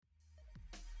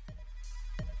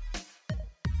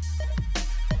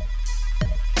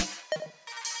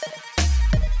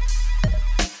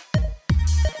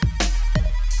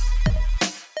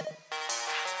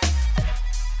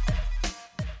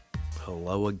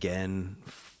Hello again,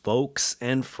 folks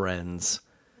and friends,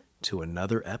 to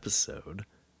another episode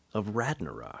of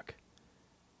Ragnarok.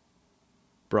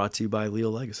 Brought to you by Leo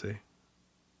Legacy.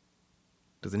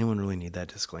 Does anyone really need that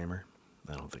disclaimer?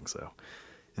 I don't think so.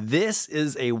 This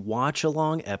is a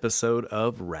watch-along episode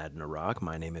of Ragnarok.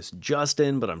 My name is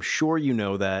Justin, but I'm sure you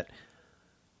know that.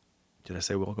 Did I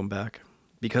say welcome back?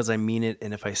 Because I mean it,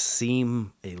 and if I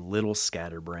seem a little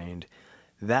scatterbrained,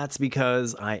 that's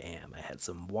because I am. I had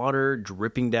some water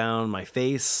dripping down my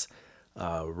face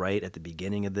right at the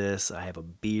beginning of this. I have a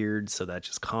beard, so that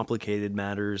just complicated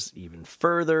matters even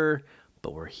further.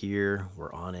 But we're here,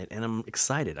 we're on it, and I'm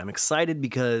excited. I'm excited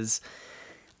because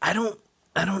I don't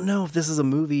know if this is a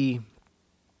movie,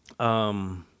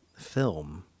 film,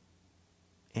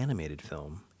 animated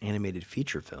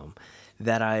feature film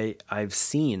that I've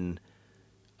seen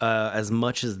as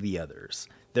much as the others.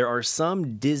 There are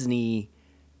some Disney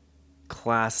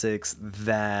classics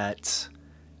that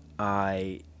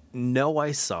I know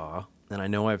I saw, and I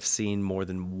know I've seen more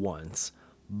than once,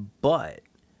 but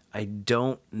I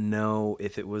don't know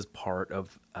if it was part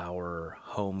of our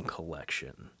home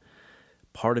collection.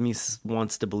 Part of me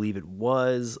wants to believe it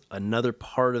was. Another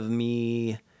part of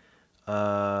me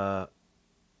doesn't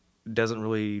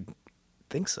really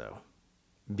think so.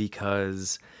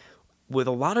 Because with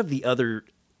a lot of the other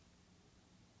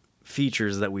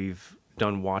features that we've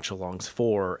done watch-alongs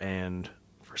for, and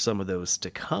for some of those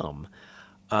to come,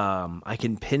 I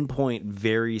can pinpoint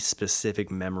very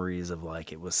specific memories of,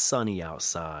 like, it was sunny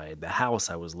outside, the house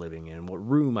I was living in, what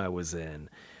room I was in,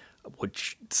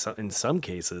 which in some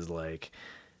cases, like,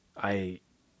 I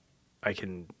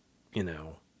can,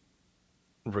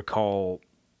 recall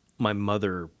my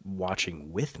mother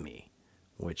watching with me,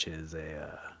 which is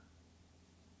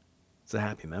it's a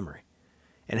happy memory.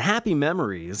 And happy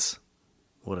memories,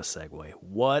 what a segue.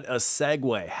 What a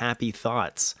segue. Happy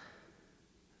thoughts.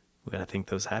 We got to think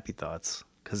those happy thoughts,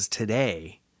 because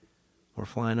today we're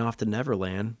flying off to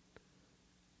Neverland.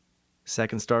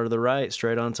 Second star to the right,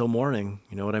 straight on till morning.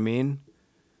 You know what I mean?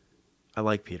 I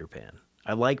like Peter Pan.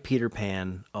 I like Peter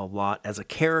Pan a lot as a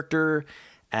character,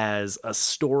 as a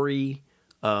story,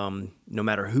 no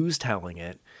matter who's telling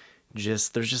it.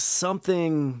 There's just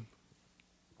something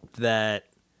that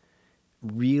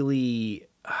really,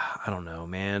 I don't know,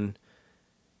 man.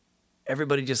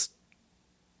 Everybody just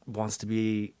wants to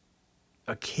be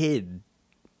a kid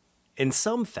in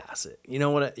some facet. You know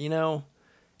what?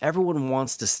 Everyone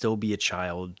wants to still be a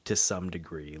child to some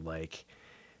degree. Like,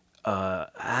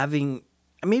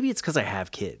 maybe it's because I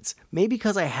have kids. Maybe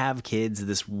because I have kids,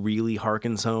 this really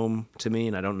harkens home to me.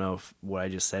 And I don't know if what I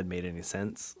just said made any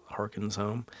sense. Harkens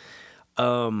home.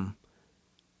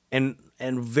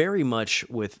 And very much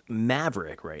with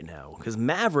Maverick right now, because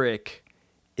Maverick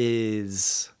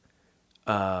is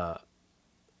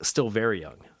still very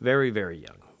young, very, very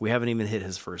young. We haven't even hit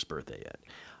his first birthday yet.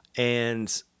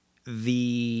 And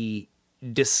the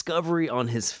discovery on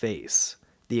his face,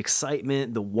 the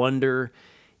excitement, the wonder,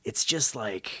 it's just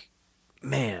like,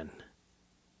 man,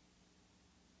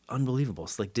 unbelievable.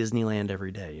 It's like Disneyland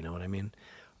every day, you know what I mean?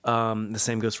 The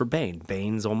same goes for Bane.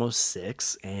 Bane's almost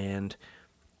 6, and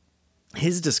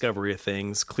his discovery of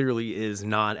things clearly is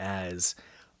not as,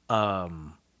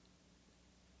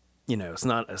 it's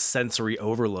not a sensory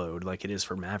overload like it is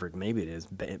for Maverick. Maybe it is.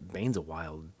 Bane's a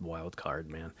wild card,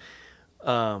 man.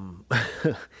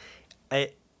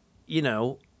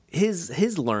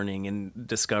 His learning and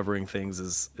discovering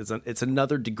things it's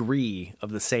another degree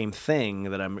of the same thing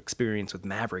that I'm experiencing with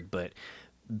Maverick, but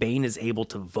Bane is able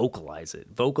to vocalize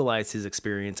his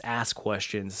experience, ask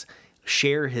questions,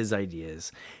 share his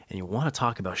ideas. And you want to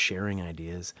talk about sharing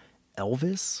ideas?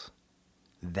 Elvis,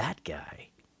 that guy,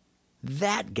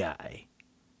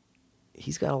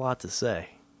 he's got a lot to say,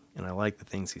 and I like the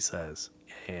things he says.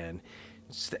 And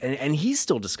he's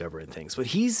still discovering things, but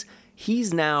he's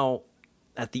now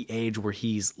at the age where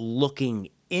he's looking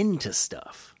into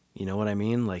stuff. You know what I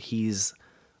mean? Like, he's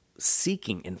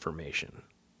seeking information,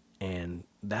 and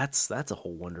that's a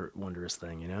whole wondrous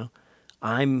thing.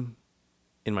 I'm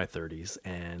in my 30s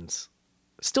and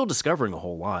still discovering a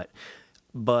whole lot,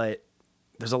 but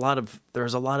there's a lot of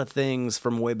things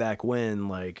from way back when,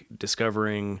 like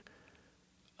discovering,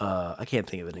 I can't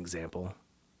think of an example.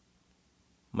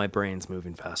 My brain's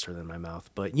moving faster than my mouth,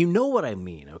 but you know what I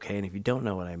mean, okay? And if you don't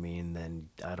know what I mean, then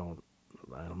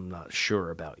I'm not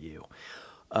sure about you.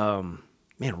 Man,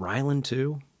 Ryland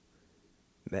too.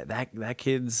 That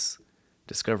kid's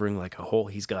discovering like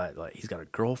he's got a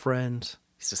girlfriend.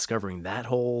 He's discovering that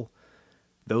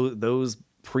those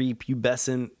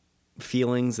prepubescent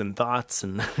feelings and thoughts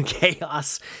and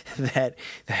chaos that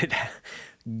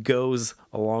goes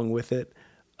along with it.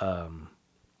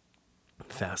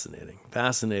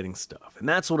 Fascinating stuff. And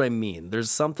that's what I mean. There's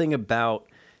something about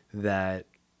that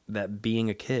being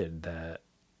a kid that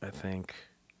I think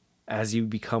as you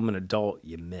become an adult,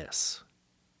 you miss.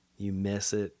 You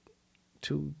miss it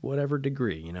to whatever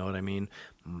degree, you know what I mean?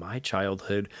 My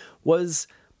childhood was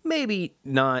maybe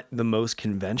not the most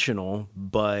conventional,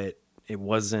 but it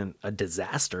wasn't a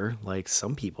disaster like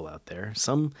some people out there.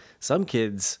 Some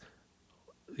kids,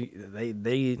 the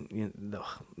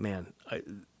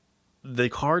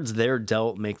cards they're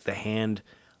dealt make the hand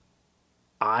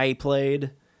I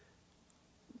played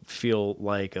feel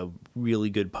like a really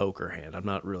good poker hand. I'm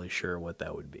not really sure what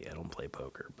that would be. I don't play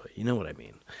poker, but you know what I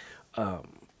mean.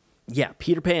 Yeah,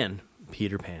 Peter Pan.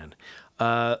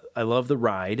 I love the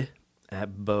ride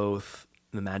at both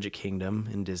the Magic Kingdom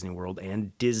in Disney World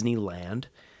and Disneyland.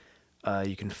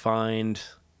 You can find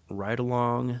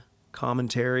ride-along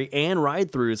commentary and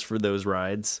ride-throughs for those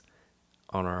rides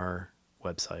on our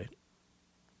website,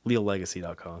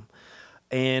 leolegacy.com.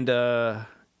 And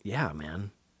yeah,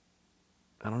 man,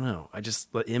 I don't know.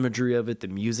 The imagery of it, the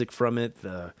music from it,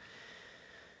 I'm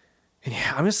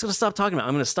just going to stop talking about it.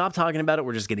 I'm going to stop talking about it.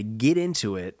 We're just going to get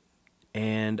into it,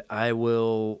 and I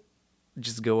will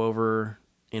just go over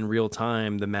in real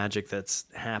time the magic that's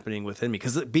happening within me.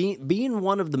 Because being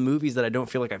one of the movies that I don't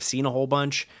feel like I've seen a whole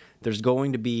bunch, there's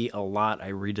going to be a lot I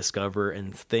rediscover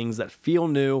and things that feel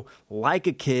new, like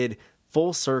a kid,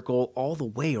 full circle, all the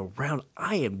way around.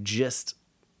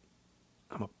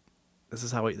 This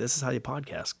is how you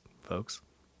podcast, folks.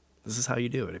 This is how you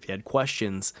do it. If you had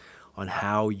questions on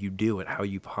how you do it, how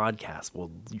you podcast,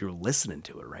 well, you're listening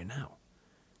to it right now.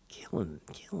 Killing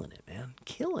it, man.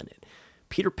 Killing it.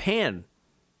 Peter Pan,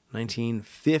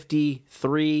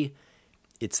 1953.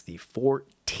 It's the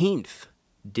 14th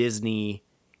Disney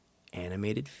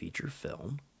animated feature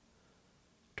film,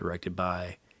 directed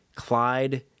by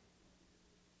Clyde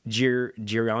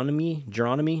Geronimi.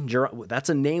 That's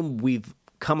a name we've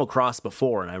come across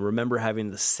before, and I remember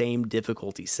having the same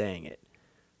difficulty saying it.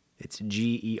 It's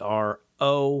Geronimi.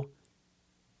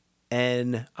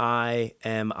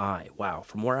 Wow,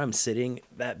 from where I'm sitting,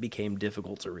 that became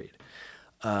difficult to read.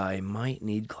 I might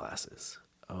need glasses.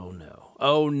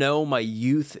 Oh no, my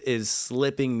youth is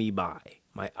slipping me by.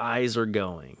 My eyes are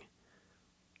going.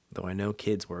 Though I know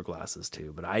kids wear glasses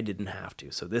too, but I didn't have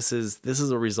to. So this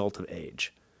is a result of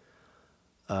age.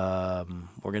 We're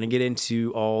going to get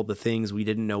into all the things we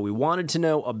didn't know we wanted to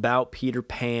know about Peter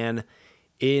Pan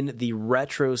in the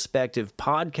retrospective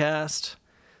podcast.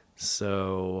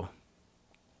 So,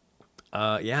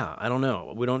 I don't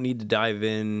know. We don't need to dive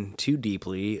in too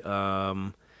deeply.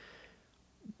 Bobby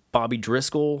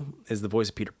Driscoll is the voice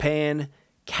of Peter Pan.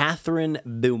 Catherine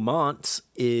Beaumont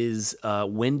is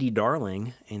Wendy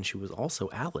Darling, and she was also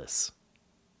Alice.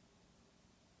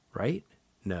 Right?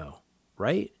 No.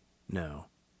 Right? No.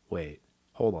 Wait.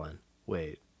 Hold on.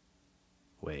 Wait.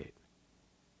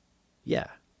 Yeah,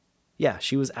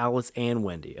 she was Alice and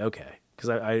Wendy. Okay. Because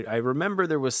I remember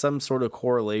there was some sort of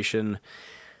correlation,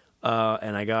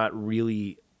 and I got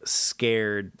really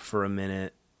scared for a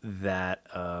minute that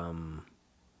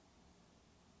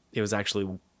it was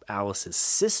actually Alice's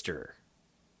sister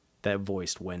that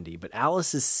voiced Wendy. But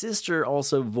Alice's sister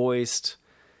also voiced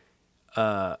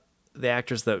the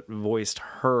actress that voiced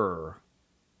her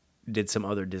did some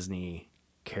other Disney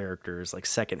characters, like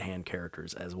secondhand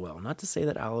characters as well. Not to say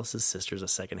that Alice's sister's a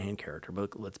secondhand character,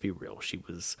 but let's be real. She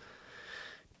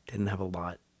didn't have a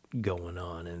lot going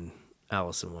on in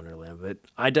Alice in Wonderland. But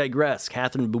I digress.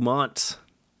 Catherine Beaumont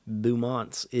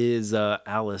is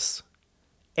Alice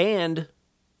and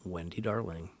Wendy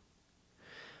Darling.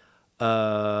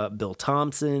 Bill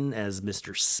Thompson as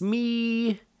Mr.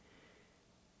 Smee.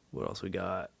 What else we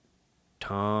got?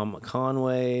 Tom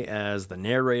Conway as the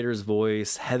narrator's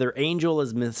voice. Heather Angel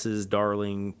as Mrs.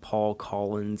 Darling. Paul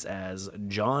Collins as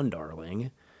John Darling.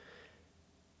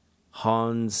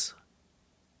 Hans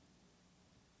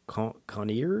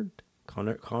Conriard.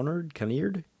 Hans Conriard.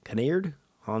 Conriard.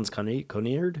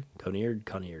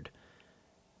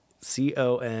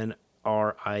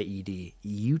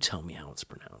 You tell me how it's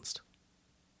pronounced.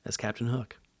 As Captain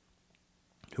Hook.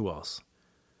 Who else?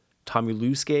 Tommy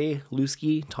Luske,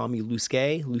 Luske,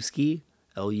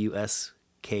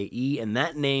 and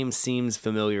that name seems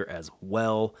familiar as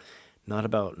well.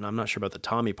 I'm not sure about the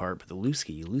Tommy part, but the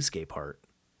Luske part.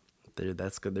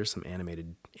 That's good. There's some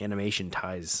animation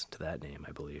ties to that name,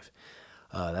 I believe.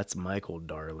 That's Michael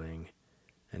Darling.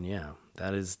 And yeah,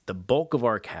 that is the bulk of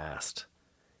our cast.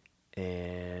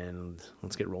 And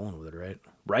let's get rolling with it, right?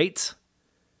 Right?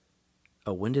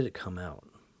 Oh, when did it come out?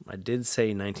 I did say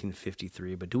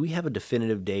 1953, but do we have a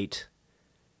definitive date?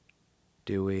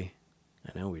 Do we?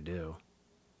 I know we do.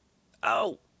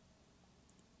 Oh,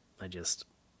 I just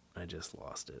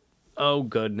lost it. Oh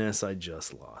goodness, I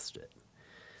just lost it.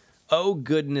 Oh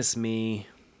goodness me.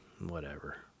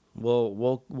 Whatever.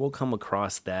 We'll come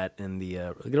across that in the.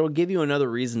 It'll give you another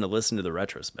reason to listen to the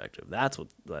retrospective. That's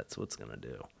what's gonna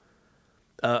do.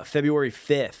 February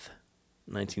 5th,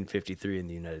 1953 in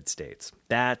the United States.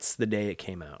 That's the day it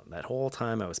came out. That whole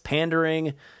time I was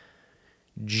pandering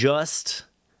just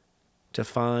to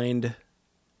find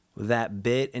that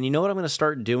bit. And you know what I'm going to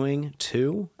start doing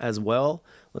too as well?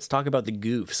 Let's talk about the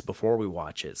goofs before we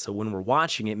watch it. So when we're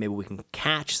watching it, maybe we can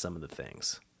catch some of the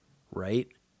things. Right?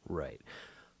 Right.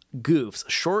 Goofs.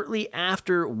 Shortly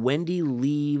after Wendy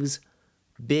leaves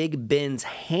Big Ben's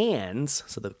hands,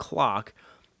 so the clock,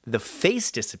 the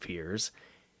face disappears,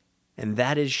 and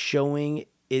that is showing it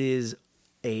is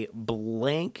a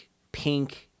blank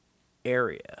pink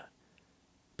area.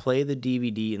 Play the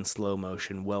DVD in slow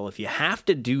motion. Well, if you have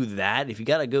to do that, if you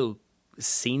got to go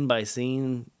scene by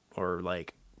scene or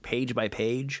like page by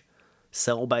page,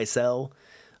 cell by cell,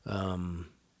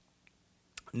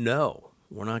 no,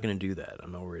 we're not going to do that.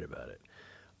 I'm not worried about it.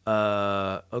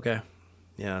 Okay.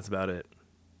 Yeah, that's about it.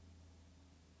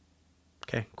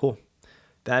 Okay, cool.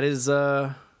 That is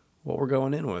what we're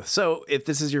going in with. So if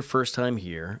this is your first time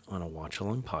here on a Watch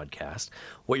Along podcast,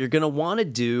 what you're going to want to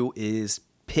do is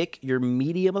pick your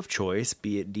medium of choice,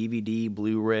 be it DVD,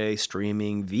 Blu-ray,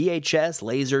 streaming, VHS,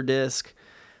 Laserdisc,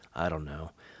 I don't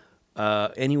know,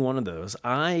 any one of those.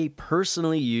 I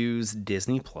personally use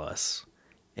Disney Plus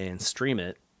and stream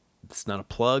it. It's not a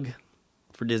plug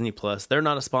for Disney Plus. They're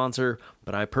not a sponsor,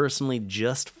 but I personally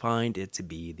just find it to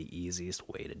be the easiest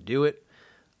way to do it,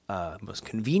 most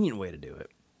convenient way to do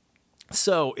it.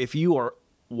 So if you are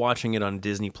watching it on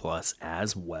Disney Plus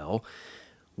as well,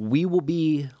 we will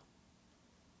be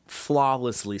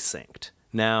flawlessly synced.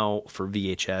 Now, for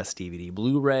VHS, DVD,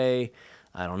 Blu-ray,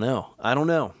 I don't know.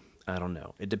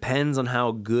 It depends on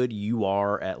how good you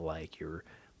are at like your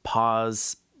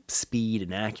pause speed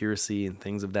and accuracy and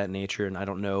things of that nature. And I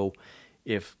don't know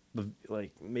if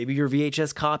like maybe your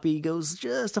VHS copy goes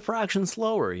just a fraction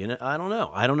slower. You know, I don't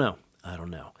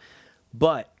know.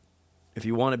 But if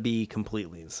you want to be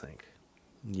completely in sync,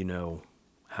 you know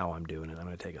how I'm doing it. I'm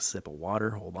going to take a sip of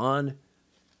water. Hold on.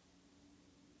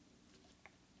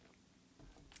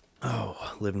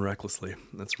 Oh, living recklessly.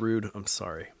 That's rude. I'm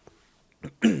sorry.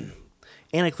 And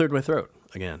I cleared my throat.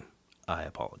 Again, I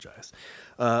apologize.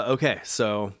 Okay,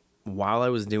 so while I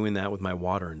was doing that with my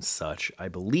water and such, I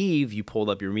believe you pulled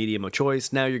up your medium of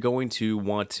choice. Now you're going to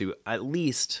want to, at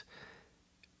least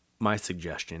my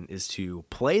suggestion is to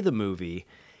play the movie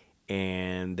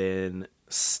and then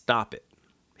stop it.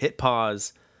 Hit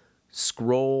pause,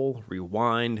 scroll,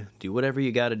 rewind, do whatever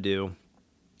you got to do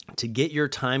to get your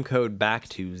time code back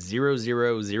to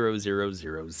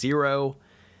 000000.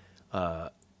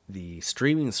 The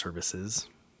streaming services,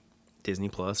 Disney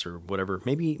Plus or whatever,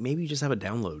 maybe you just have a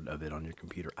download of it on your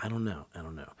computer. I don't know.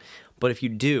 But if you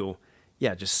do,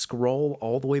 yeah, just scroll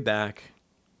all the way back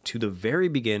to the very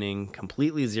beginning,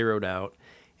 completely zeroed out,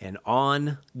 and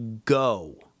on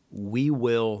go, we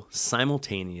will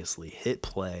simultaneously hit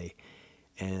play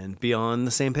and be on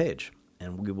the same page.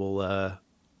 And we will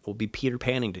we'll be Peter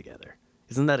Panning together.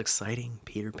 Isn't that exciting?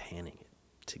 Peter Panning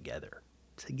it together.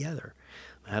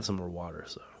 I have some more water,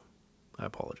 so I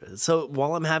apologize. So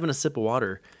while I'm having a sip of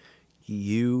water,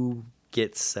 you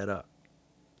get set up.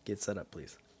 Get set up,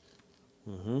 please.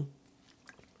 Mm-hmm.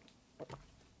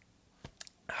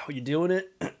 How you doing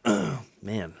it?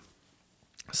 Man,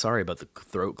 sorry about the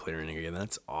throat clearing again.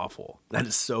 That's awful. That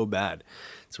is so bad.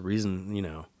 It's a reason, you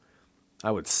know,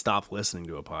 I would stop listening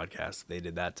to a podcast if they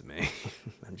did that to me.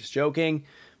 I'm just joking.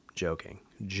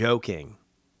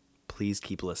 Please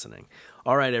keep listening.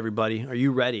 All right, everybody. Are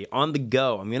you ready? On the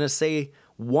go. I'm going to say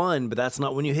one, but that's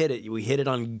not when you hit it. We hit it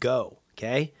on go,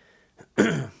 okay?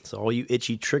 So all you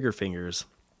itchy trigger fingers,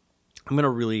 I'm going to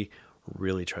really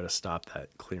try to stop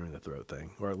that clearing the throat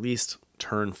thing, or at least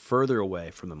turn further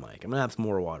away from the mic. I'm going to have some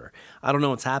more water. I don't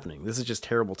know what's happening. This is just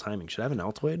terrible timing. Should I have an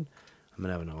Altoid? I'm going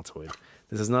to have an Altoid.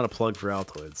 This is not a plug for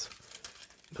Altoids,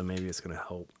 but maybe it's going to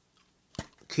help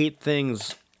keep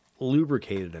things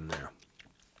lubricated in there.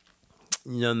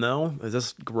 You know, is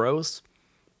this gross?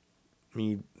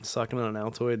 Me sucking on an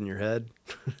Altoid in your head?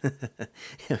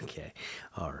 Okay.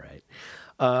 All right.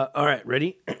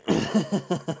 Ready?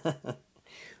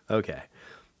 Okay.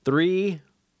 3,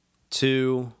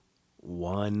 2,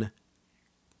 1,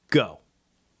 go.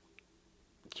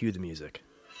 Cue the music.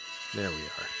 There we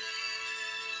are.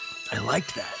 I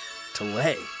liked that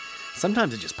delay.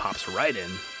 Sometimes it just pops right in.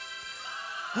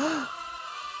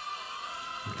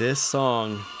 This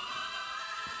song,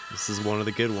 this is one of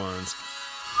the good ones.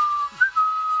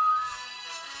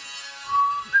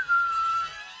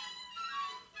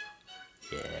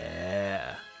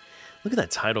 Look at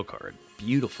that title card.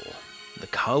 Beautiful. The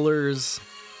colors.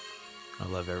 I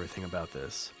love everything about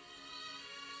this.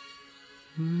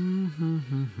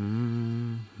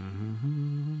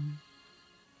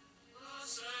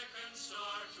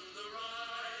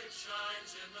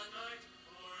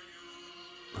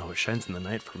 Oh, it shines in the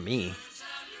night for me.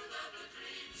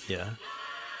 Yeah.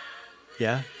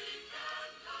 Yeah.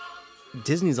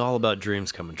 Disney's all about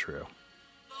dreams coming true.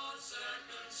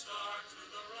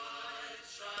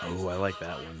 Oh, I like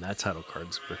that one. That title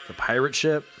card's with the pirate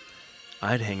ship.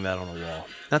 I'd hang that on a wall.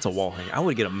 That's a wall hang. I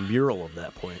would get a mural of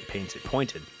that painted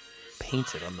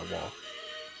on the wall.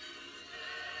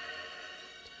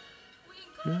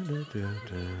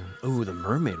 Oh, the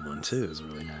mermaid one too is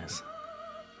really nice.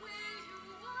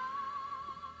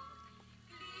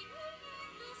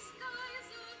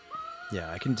 Yeah,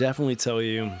 I can definitely tell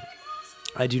you,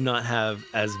 I do not have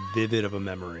as vivid of a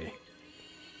memory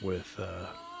with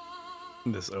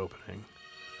this opening.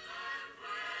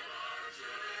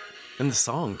 And the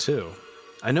song, too.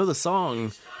 I know the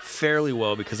song fairly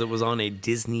well because it was on a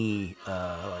Disney,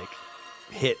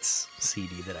 hits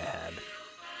CD that I had.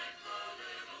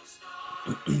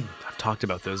 I've talked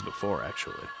about those before,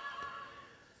 actually.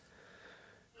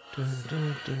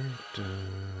 Ooh,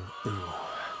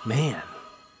 man.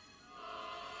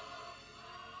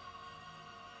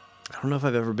 I don't know if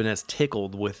I've ever been as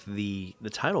tickled with the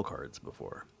title cards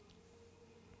before.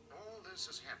 All this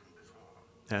has happened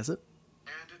before. Has it?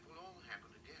 And it will all happen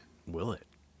again. Will it?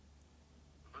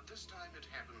 But this time it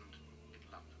happened in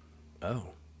London.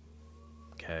 Oh.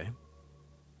 Okay.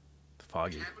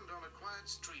 Foggy. It happened on a quiet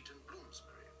street in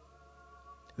Bloomsbury.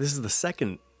 This is the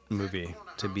second movie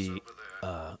to be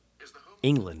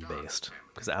England based,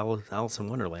 because Alice in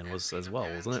Wonderland was as well,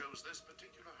 wasn't it? Chose this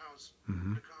particular house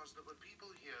because there were people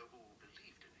here who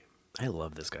believed in him. I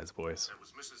love this guy's voice. There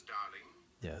was Mrs. Darling.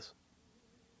 Yes.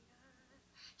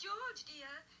 George, dear,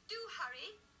 do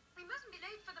hurry. We mustn't be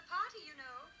late for the party, you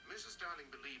know. Mrs. Darling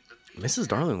believed that Mrs.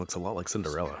 Darling looks a lot like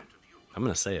Cinderella. I'm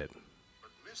gonna say it.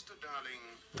 But Mr. Darling.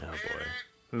 Oh boy.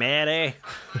 Maddie.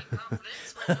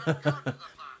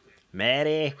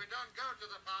 Maddie.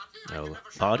 Oh,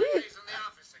 party?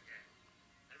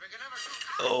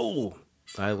 Oh,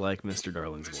 I like Mr.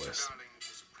 Darling's Mr. voice. Darling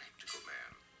is a practical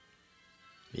man.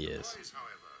 He is. Boys,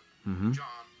 however, Mm-hmm.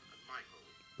 John and Michael,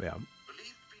 Yeah.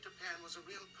 believed Peter Pan was a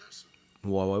real person.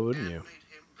 Well, why wouldn't And you? made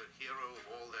him the hero of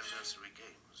all their nursery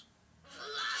games.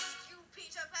 Blast you,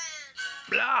 Peter Pan!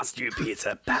 Blast you,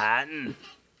 Peter Pan.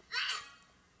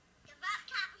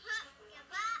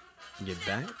 Get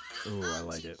back? Oh, I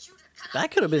like it.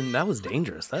 That could have been. That was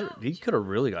dangerous. He could have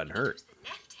really gotten hurt. The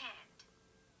left hand.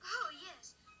 Oh,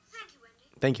 yes. Thank you,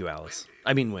 Wendy. Thank you, Alice.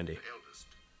 I mean, Wendy. The eldest,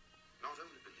 not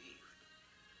only believed,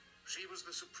 she was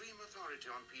the supreme authority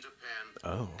on Peter Pan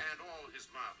Oh. and all his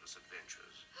marvelous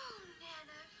adventures. Oh,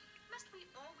 Nana. Must we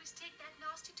always take that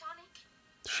nasty tonic?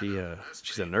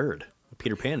 She's a nerd. A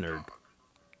Peter Pan nerd.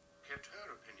 Kept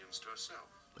her opinions to herself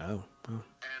Oh. and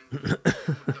viewed the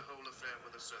whole affair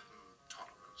with a certain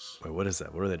tolerance. Wait, what is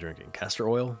that? What are they drinking? Castor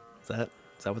oil? Is that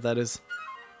what that is?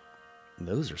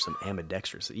 Those are some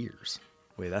ambidextrous ears.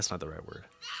 Wait, that's not the right word.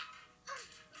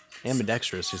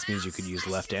 Ambidextrous just means you could use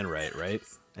left and right?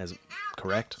 As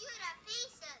correct?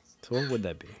 So what would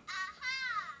that be?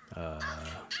 I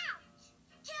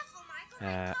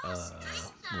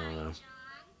don't know.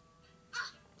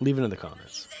 Leave it in the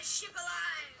comments.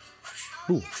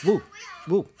 Woo, woo,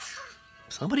 woo.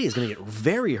 Somebody is going to get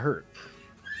very hurt.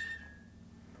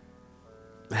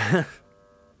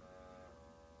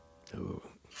 Ooh.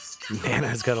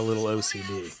 Nana's got a little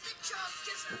OCD.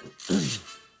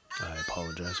 I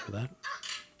apologize for that.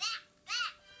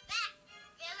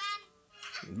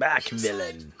 Back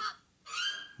villain.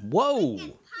 Whoa.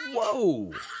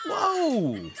 Whoa.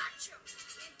 Whoa.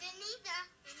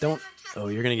 Don't. Oh,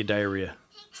 you're going to get diarrhea.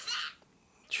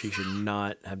 She should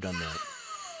not have done that.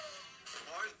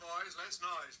 Boys, less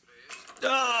noise, please.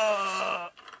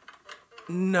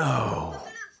 No.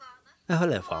 Oh,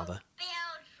 hello, Father.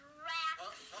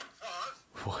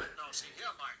 What? Now, see here,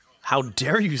 Michael. How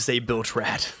dare you say bilge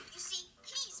rat? You see,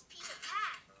 he's Peter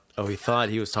Pan. Oh, he thought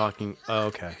he was talking. Oh,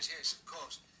 okay. Yes, of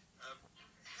course.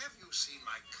 Have you seen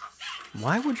my cuff?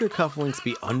 Why would your cufflinks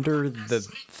be under the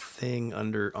thing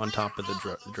on top of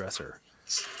the dresser?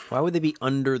 Why would they be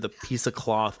under the piece of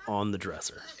cloth on the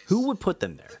dresser? Who would put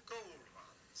them there? Gold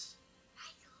ones.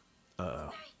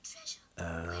 Uh-oh. Buried treasure.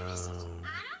 Where is it? I Oh. don't know.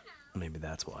 Maybe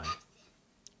that's why.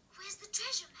 Where's the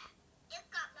treasure map? It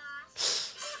got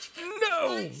lost.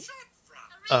 No! Shot from.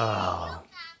 Oh.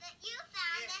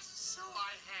 Yes, so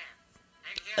I have.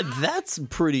 And here That's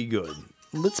pretty good.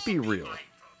 Let's be real. Michael.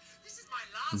 This is my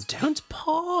Don't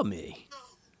paw me.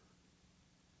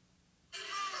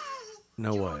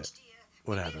 No George, what? dear,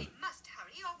 What we happened? really must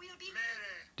hurry or we'll be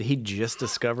late. Did he just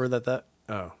discover that?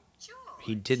 Oh, George.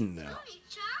 he didn't know. Only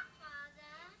chalk, Father.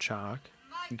 Chalk?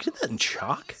 My You did that in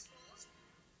chalk?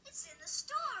 It's in the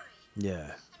story.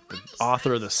 Yeah. The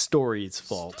author of the story's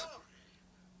fault.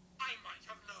 I might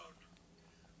have known.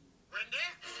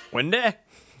 Wendy? Wendy?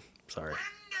 Sorry.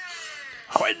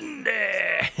 Wendy!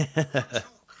 Too kindly.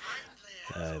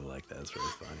 I like that. It's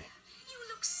really funny. You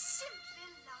look simply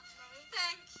lovely.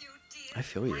 Thank you, dear. I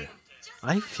feel you. Just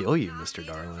I like feel you, our Mr.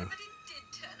 neighbor, Darling. but it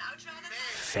did turn out rather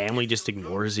Family just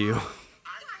ignores you. Why,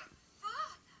 Father,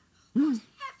 what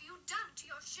have you done to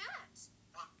your shirts?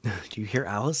 Do you hear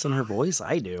Alice in her voice?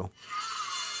 I do.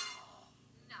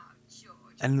 Now, George.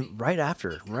 And right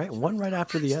after, one right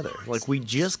after the other. Like, we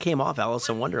just came off Alice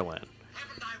in Wonderland.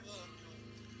 Haven't I warned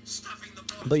you? Stuffing the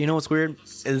ball. But you know what's weird?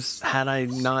 Is had I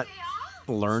not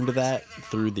learned that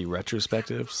through the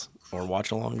retrospectives or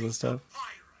watch-alongs and stuff,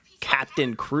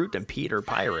 Captain Croot and Peter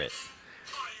Pirate.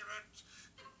 Pirate.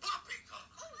 Poppycock.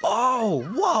 Oh,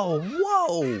 whoa,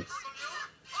 whoa.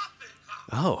 Poppycock.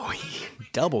 Oh, he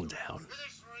doubled down.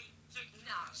 This ridiculous.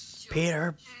 Now, George.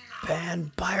 Peter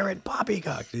Pan Pirate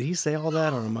Poppycock. Did he say all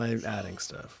that or am I adding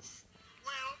stuff?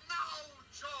 Well, now,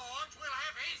 George will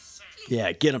have his say.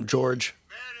 Yeah, get him, George.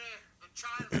 Mary, the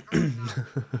child is grown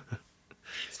up.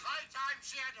 It's high time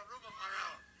she had a room of her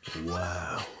own.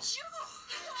 Wow. George.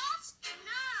 What?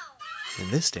 Now.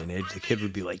 In this day and age, the kid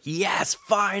would be like, yes,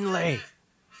 finally.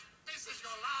 This is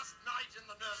your last night in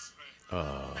the nursery.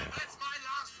 And that's my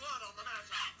last word on the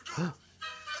matter.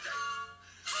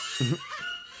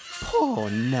 Poor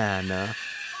Nana.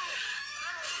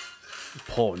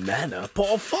 Poor Nana.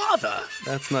 Poor father.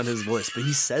 That's not his voice, but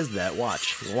he says that.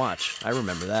 Watch. I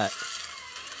remember that.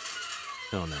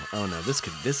 Oh no. This is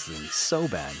gonna be so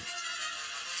bad.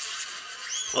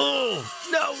 Oh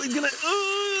no, he's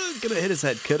gonna hit his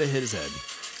head. Could have hit his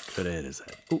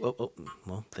head. Oh.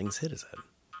 Well, things hit his head.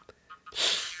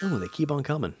 Oh, they keep on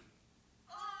coming.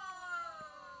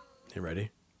 You ready?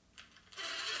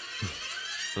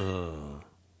 Poor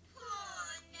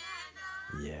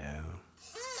Nana. Yeah. Oh,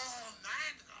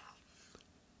 Nana.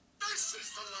 This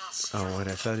is the last. Oh wait,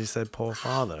 I thought he said poor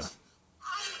father. Out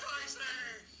I say.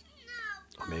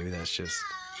 Or maybe that's just.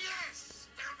 Yes,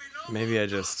 there'll be no Maybe I more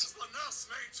just for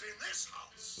nursemaids in this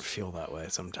house. feel that way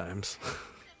sometimes. Goodbye,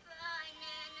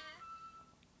 Nana.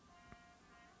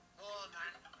 Poor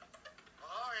Nana.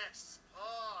 Oh, yes,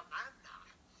 poor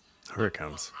Nana. Here it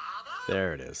comes. Father?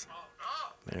 There it is. Oh,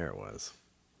 no. There it was.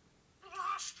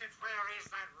 Blast it, where is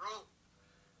that rope?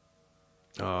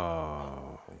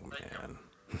 Oh man.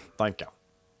 Thank you.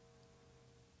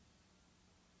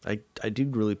 I do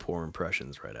really poor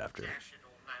impressions right after. Yes, you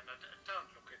know, Nana, don't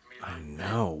look at me I like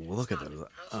know. that. Look at It's those.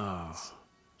 not personal. Oh,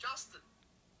 Just that,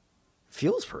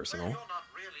 feels well, personal. you're not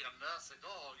really a nurse at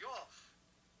all. You're,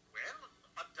 well,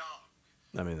 a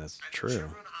dog. I mean, that's And true.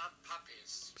 children aren't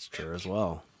puppies. It's They're true as people.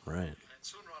 well. Right. And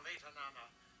sooner or later, Nana,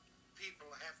 people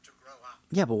have to grow up.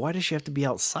 Yeah, but why does she have to be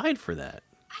outside for that?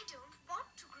 I don't want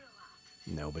to grow up.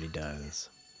 Nobody does.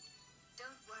 Don't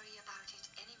worry about it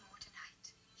anymore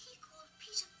tonight. He called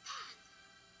Peter Pan.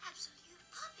 Absolute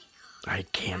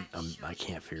poppycock. I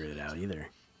can't figure it out either.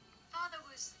 Father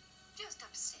was just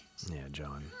upset. Yeah,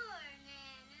 John.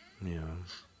 Poor Nana. Yeah.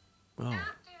 Oh, They're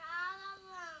all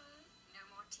alone. No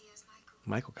more tears, Michael.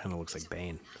 Michael kind of looks like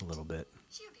Bane a little bit.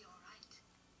 She'll be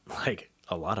all right. Like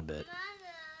a lot of bit.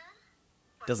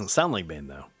 Mother. Doesn't sound like Bane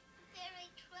though. Fairy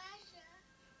treasure.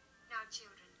 Now,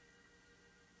 children,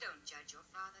 don't judge your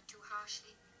father too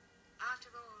harshly. After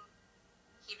all,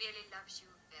 he really loves you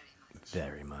very much.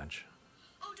 Very much.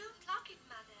 Oh, don't lock it,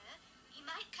 Mother. He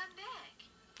might come back.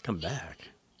 Come back.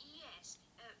 Yes,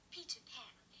 Peter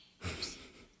Pan. You see,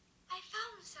 I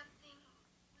found something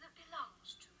that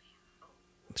belongs to him.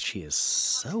 Oh, She is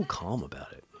so calm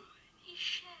about it. his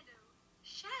shadow.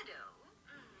 Shadow?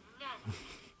 Nana had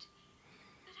it.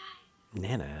 But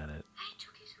Nana had it. I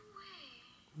took it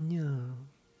away. Yeah.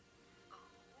 Oh.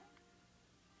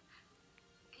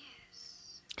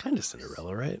 Yes. Kind of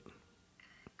Cinderella, right?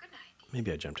 Good night, dear.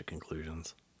 Maybe I jumped to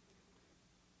conclusions.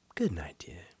 Good night,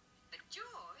 dear. But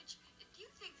George, do you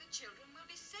think the children will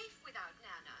be safe without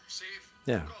Nana? Safe?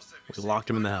 Yeah. Of course they'll be We safe. locked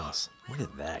him in the house. Look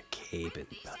at that cape and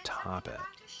Wendy said top something hat.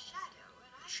 about a shadow,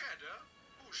 and I... Shadow?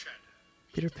 Who's Shadow?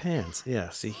 Peter Pan's. Yeah,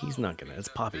 see, he's not gonna. It's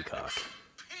poppycock.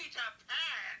 Peter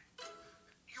Pan?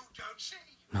 You don't say.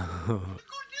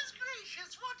 Goodness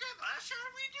gracious, whatever shall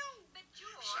we do? But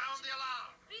George... Sound the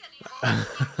alarm. Really?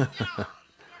 Yeah.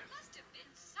 There must have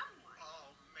been someone.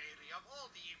 Oh, Mary, of all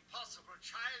the impossible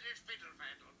childish fiddle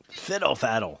faddle. Fiddle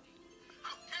faddle.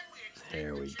 How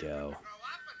There we go. Grow up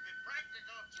and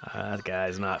be practical. That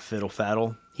guy's not fiddle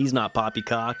faddle. He's not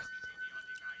poppycock.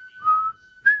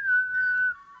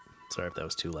 Sorry if that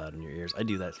was too loud in your ears. I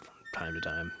do that from time to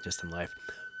time, just in life.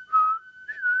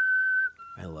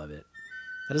 I love it.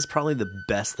 That is probably the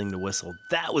best thing to whistle.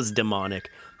 That was demonic.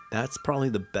 That's probably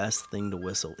the best thing to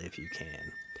whistle if you can.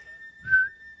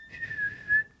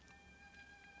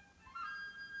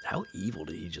 How evil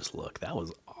did he just look? That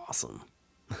was awesome.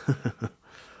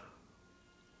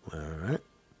 All right.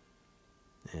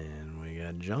 And we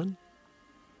got John.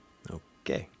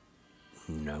 Okay.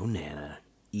 No Nana.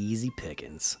 Easy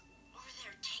pickings. Over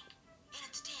there, Tink. And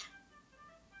it's Dan.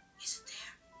 Is it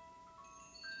there?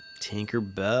 Tinker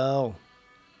Bell.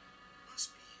 Must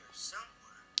be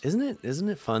here somewhere. Isn't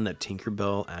it fun that Tinker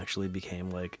Bell actually became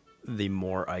like the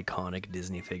more iconic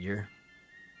Disney figure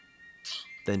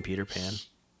than Peter Pan?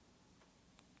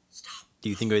 Stop. Do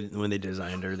you think when they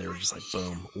designed her, they were just like,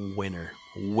 boom,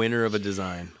 winner of a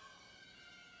design?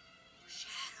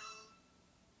 Shadow.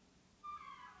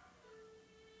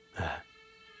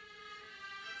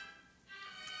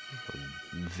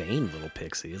 Vain little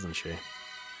pixie, isn't she?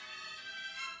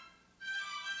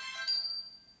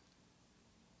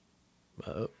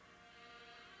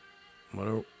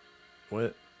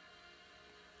 What?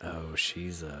 Oh,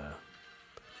 she's a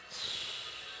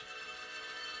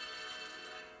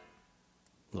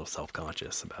little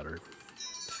self-conscious about her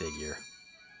figure.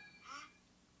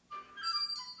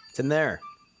 It's in there.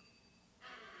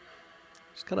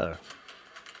 She's got a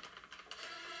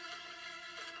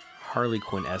Harley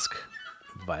Quinn-esque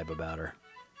vibe about her.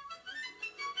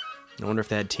 I wonder if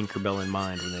they had Tinkerbell in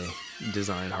mind when they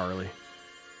designed Harley.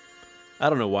 I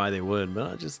don't know why they would,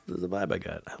 but just the vibe I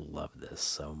got. I love this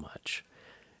so much.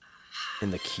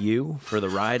 And the queue for the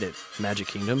ride at Magic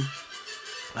Kingdom,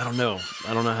 I don't know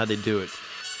how they do it,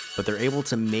 but they're able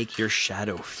to make your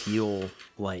shadow feel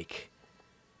like,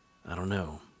 I don't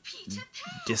know,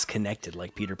 disconnected,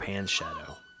 like Peter Pan's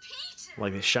shadow.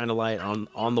 Like they shine a light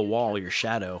on the wall, your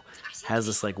shadow has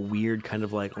this like weird kind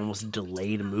of like almost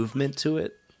delayed movement to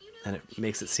it, and it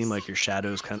makes it seem like your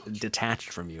shadow's kind of detached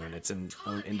from you and it's an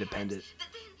own independent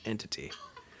entity.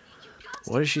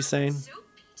 What is she saying?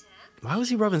 Why was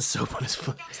he rubbing soap on his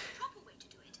foot? That's the proper way to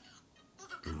do it.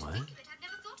 Although, come to What? think of it, I've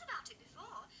never thought about it before.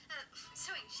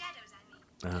 Sewing shadows, I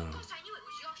mean. Oh. Of course, I knew it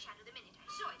was your shadow the minute I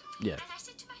saw it. Yeah. And I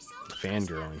said to myself,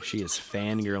 Fangirling. She is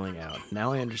fangirling out.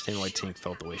 Now I understand why Tink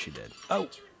felt the way she did. Oh! You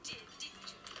did, didn't you,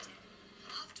 Peter?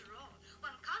 After all,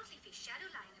 one can't leave his shadow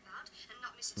lying about and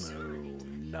not miss it sooner or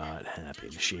No, later. not happy.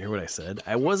 Did she hear what I said?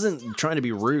 I wasn't trying to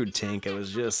be rude, Tink. It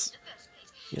was just,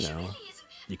 you know,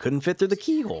 you couldn't fit through the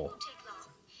keyhole.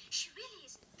 She really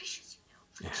isn't vicious,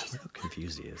 you know. Yeah, look how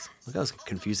confused he is. Look how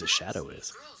confused his shadow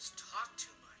is. Girls talk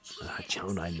too much.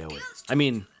 Don't I know it? I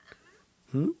mean,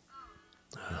 Get on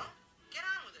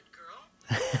with it,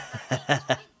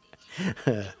 girl.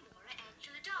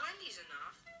 Wendy's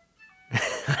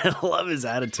enough. I love his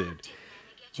attitude.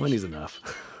 Wendy's enough.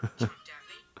 Jumped at me.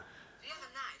 The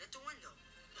other night at the window.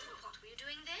 What were you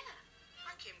doing there?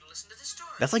 I came to listen to the story.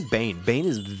 That's like Bane. Bane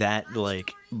is that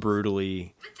like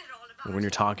brutally. But they're all about When you're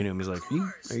talking to him, he's like,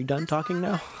 "Are you done talking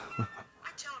now?" I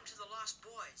tell him to the Lost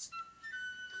Boys. the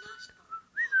lost boy.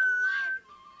 Oh, I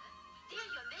remember.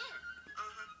 They're your men.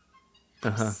 Uh-huh.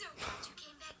 Uh-huh. So glad you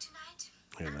came back tonight.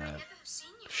 Look at I that. never have seen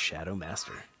you Shadow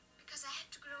Master. because I have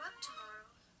to grow up tomorrow.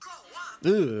 Grow up.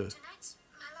 Ugh. Tonight's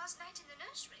my last night in the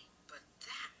nursery. But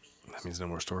that means That means no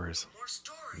more stories. more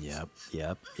stories. Yep.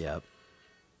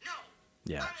 No.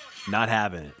 Yeah. I won't have Not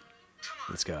having it. Come on.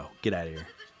 Let's go. Get out of here.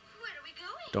 But where are we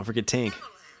going? Don't forget Tink.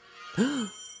 Neverland.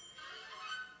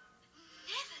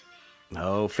 Neverland.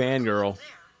 Oh, fangirl.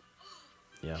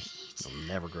 There. Yeah. I'll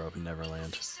never grow up in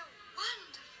Neverland. It's so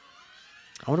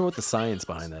wonderful. I wonder what the science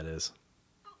behind that is.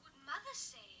 What would Mother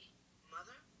say?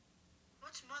 Mother?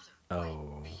 What's mother?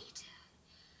 Oh. Peter,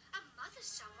 a mother's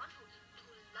someone who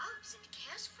loves and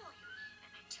cares for you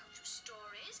and tells you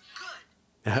stories. Good.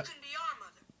 You can be our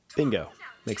mother. Bingo. Now,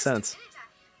 Makes just a sense. minute,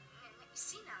 let me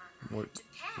see now. What-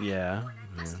 Japan. yeah, Well,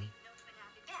 I must yeah. leave a note when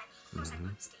I'll be back. Of course, I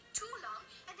couldn't stay too long,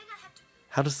 and then I'll have to.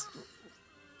 How does Neverland.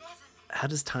 how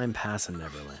does time pass in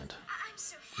Neverland? I'm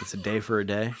so happy. It's a day for a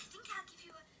day. I think I'll give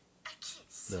you a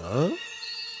kiss.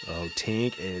 Oh,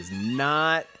 Tink is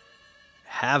not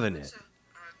having it. It's a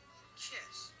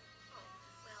kiss.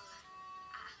 Well,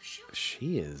 sure.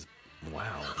 She is,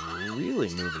 wow, really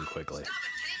moving quickly. Stop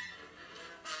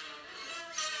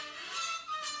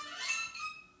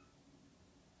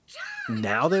it,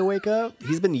 Now they wake up?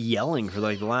 He's been yelling for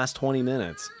like the last 20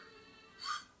 minutes.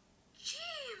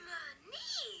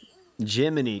 Jiminy.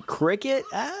 Jiminy Cricket?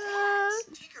 Ah!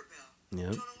 Tink. Tinkerbell. Yep.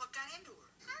 Don't know what got into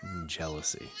her.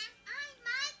 Jealousy.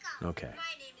 I'm Michael. Okay,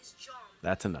 My name is John.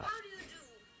 that's enough. How do you do?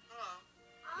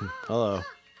 Hello. Hello. Look, a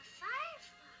firefly.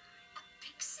 A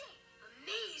pixie.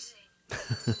 Amazing.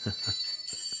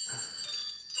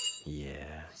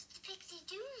 Yeah, What's the pixie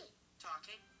doing?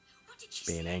 Talking. What did she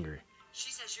being say? angry.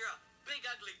 She says you're a big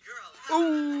ugly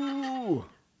girl. Ooh.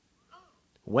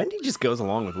 Wendy just goes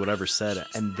along with whatever's said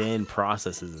and then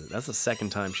processes it. That's the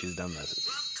second time she's done that.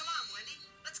 Well, come on, Wendy.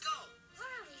 Let's go. Where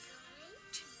are we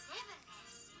going? To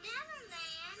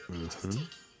Neverland. Neverland? Just taking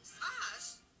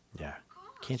Us? Yeah,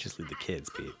 can't just leave the kids,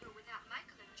 Pete. without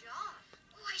Michael and John.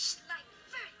 Oh, I should like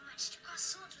very much to cross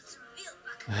swords with some real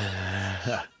buccaneers.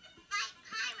 Fight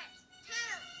pirates,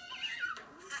 too.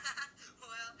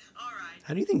 Well, all right.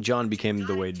 How do you think John became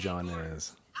the way John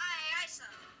is? Aye, sir.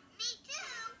 Me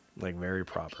too. Like, very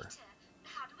proper. Peter,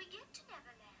 how do we get to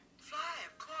Neverland? Fly,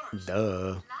 of course.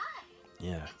 Duh. Fly.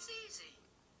 Yeah, It's easy.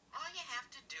 All you have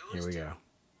to do here is we to, go.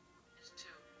 is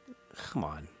to... Come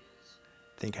on.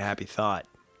 Think a happy thought.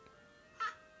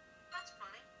 Huh, that's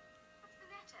funny. What's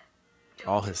the matter?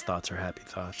 All his thoughts are happy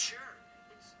thoughts. Sure.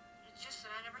 It's just that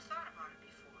I never thought about it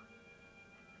before.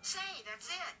 Say, that's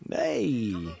it.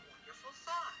 Hey. A wonderful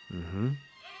thought. Mm-hmm. Any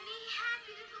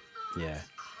happy little thoughts? Yeah.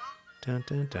 Huh? Dun,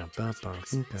 dun, dun, bum, bum,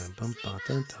 dun, bum, bum,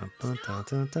 dun, dun, bum, dun,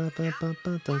 dun, dun, bum, bum,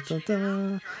 bum, dun, dun,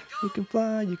 dun. You can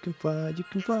fly, you can fly, you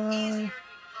can fly. Easier.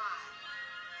 Fly.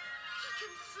 He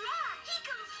can fly. He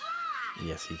can fly.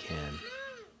 Yes, he can.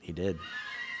 He did.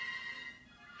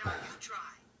 Now you try.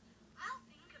 I'll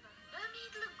think of a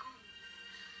mermaid lagoon.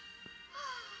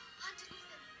 Underneath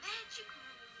a magic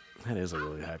moon. That is a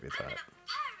really happy thought. In a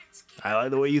pirate's cave. I like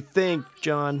the way you think,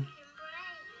 John.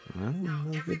 Embrace. Well,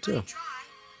 that's good too. Try.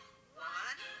 1,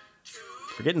 2,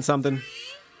 Forgetting something.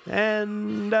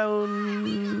 And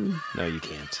down. No, you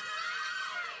can't.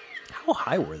 How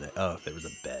high were they? Oh, there was a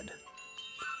bed.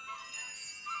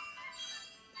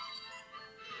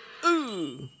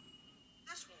 Ooh.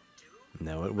 This won't do.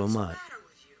 No, it will What's the not. matter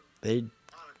with you? They All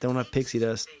it don't have takes pixie is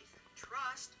dust. faith and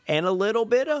trust. And a little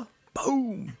bit of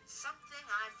boom. Something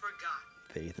I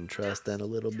forgot. Faith and trust and a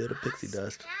little bit of pixie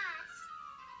dust.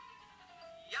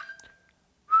 Yup.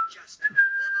 Just a little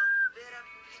bit of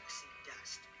pixie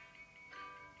dust.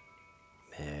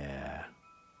 Yeah.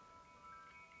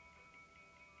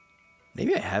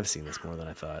 Maybe I have seen this more than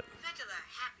I thought. Think of the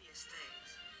happiest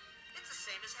things. It's the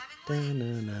same as having Da,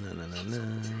 wings. na, na, na, na,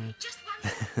 na. Just one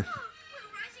more. We're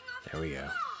rising off There we the go.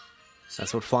 wall.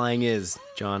 That's what flying is,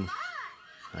 John.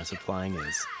 That's what flying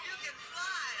is. You can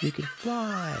fly. You can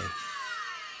fly.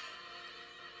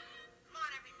 Come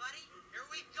on, everybody. Here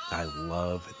we go. I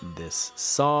love this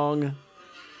song. Up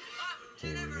to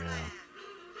Here we go. Neverland.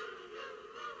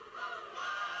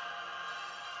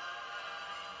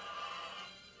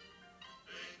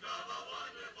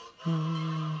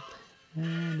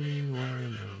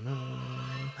 Anyone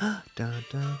know? Dun,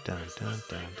 dun, dun, dun,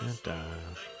 dun, dun,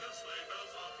 dun.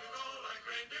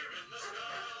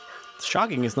 It's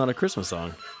shocking it's not a Christmas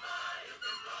song.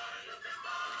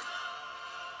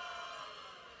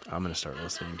 I'm going to start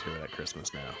listening to it at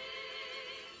Christmas now.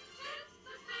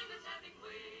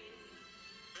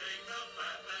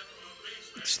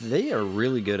 They are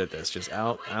really good at this, just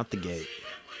out the gate.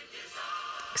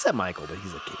 Except Michael, but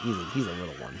he's a kid. He's a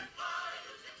little one.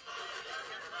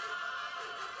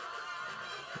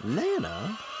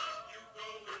 Nana.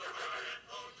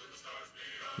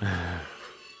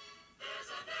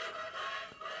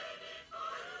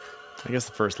 I guess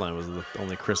the first line was the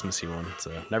only Christmassy one,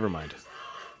 so never mind.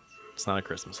 It's not a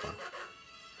Christmas song.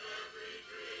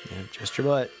 Yeah, just your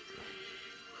butt.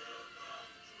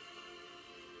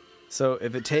 So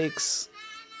if it takes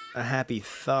a happy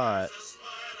thought,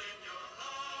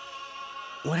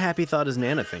 what happy thought is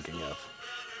Nana thinking of?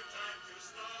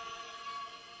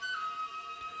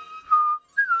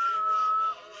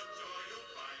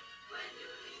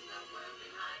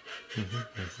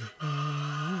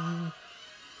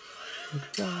 You can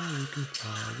fly, you can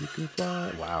fly, you can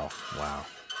fly. Wow, wow.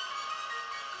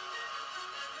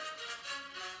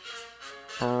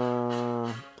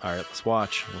 All right, let's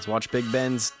watch. Let's watch Big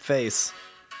Ben's face.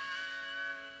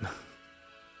 There it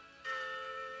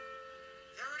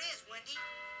is, Wendy.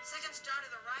 Second star to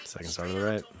the right. Second star to the straight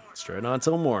on right. till morning. Straight on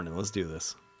till morning. Let's do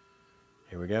this.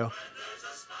 Here we go.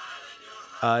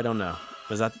 I don't know.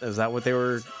 Is that what they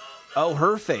were? Oh,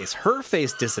 her face. Her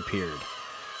face disappeared.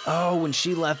 Oh, when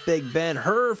she left Big Ben,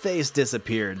 her face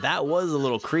disappeared. That was a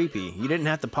little creepy. You didn't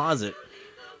have to pause it.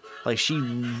 Like, she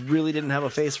really didn't have a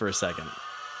face for a second.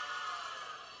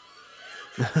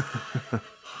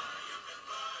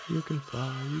 You can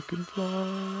fly, you can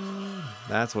fly.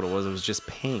 That's what it was. It was just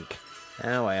pink.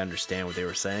 Now I understand what they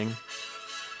were saying.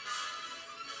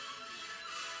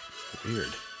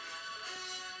 Weird.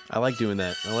 I like doing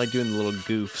that. I like doing the little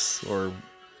goofs or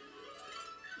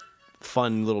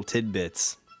fun little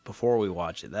tidbits before we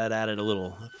watch it. That added a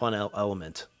little fun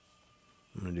element.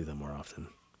 I'm going to do that more often.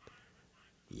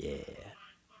 Yeah.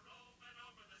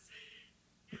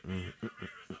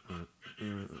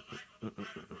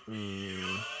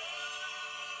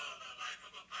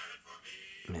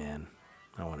 Man,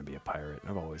 I want to be a pirate.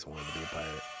 I've always wanted to be a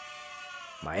pirate.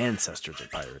 My ancestors are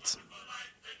pirates.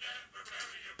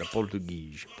 The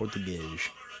Portuguese.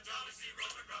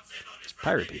 It's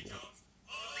pirate people.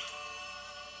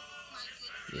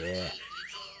 Yeah.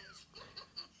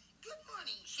 Good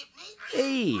morning, shipmate.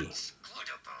 Hey, What's good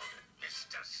about it,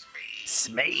 Mr. Smee?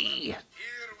 Smee. Here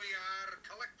we are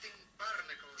collecting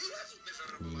barnacles,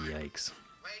 miserable man. Yikes.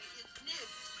 While his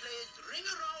nibs plays Ring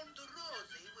Around the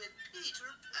Rosie with Peter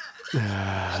Pan.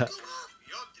 Go off.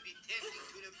 You ought to be tending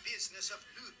to the business of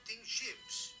looting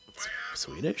ships.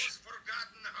 Swedish? Who's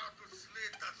forgotten how to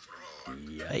slit a throat?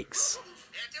 Yikes.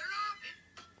 Better off it.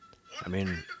 I mean,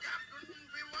 The captain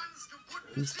be ones to put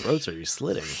whose throats are you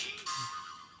slitting?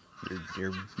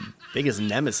 Your biggest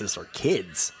nemesis are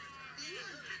kids.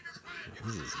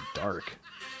 This is dark.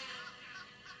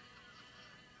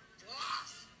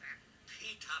 off that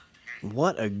Peter Pan.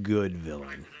 What a good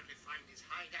villain. If I find his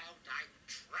hideout, I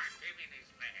trap him in his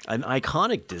land. An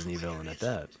iconic Disney villain at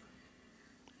that.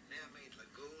 Mermaid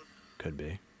Lagoon. Could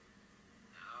be.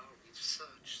 Now we've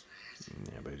searched that.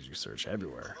 Yeah, but you search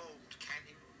everywhere. Old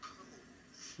Cannibal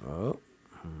Cove. Oh,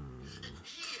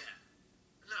 Here.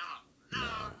 No,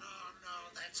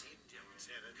 that's Indian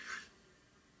territory.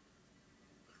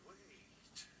 But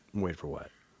wait, wait for what?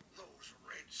 those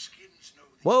redskins know the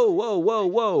Whoa, whoa, whoa,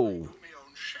 whoa. my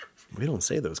own ship. We don't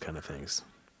say those kind of things,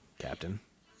 Captain.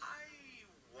 I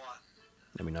won.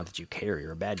 I mean, not that you care,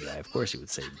 you're a bad guy. Of course you would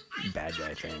say bad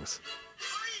guy things.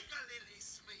 Tiger Lily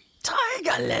Smee.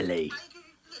 Tiger Lily! Tiger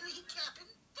Lily Captain,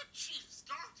 the chief's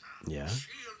daughter. Yeah?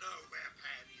 She'll know where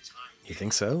Pan is hiding. You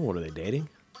think so? What, are they dating?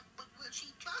 But will she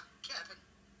talk, Captain?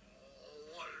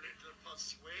 Oh, a little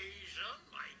persuasion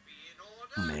might be in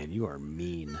order. Man, you are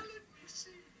mean. Let me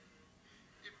see.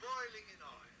 You're boiling in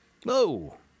oil.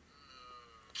 Whoa!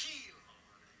 Keelhaul.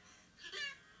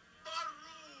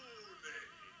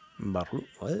 Barone.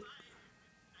 What?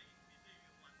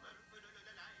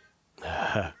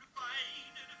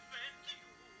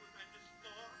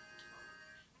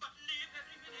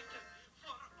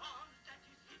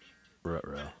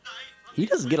 Ruh-roh. He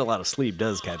doesn't get a lot of sleep,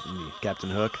 does Captain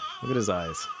Hook? Look at his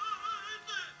eyes.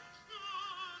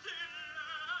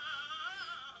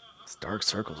 It's dark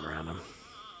circles around him.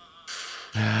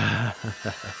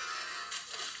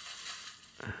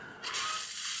 That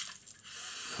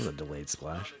was a delayed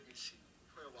splash.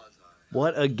 Where was I?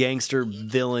 What a gangster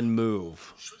villain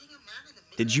move. Shooting a man in the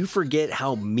middle. Did you forget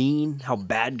how mean, how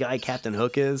bad guy Captain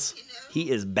Hook is? He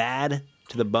is bad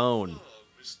to the bone. Oh,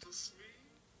 Mr. Smee.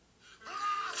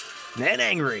 And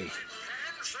angry. Pan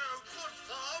so good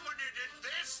for when you did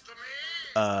this to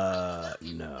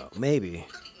me. No. Maybe.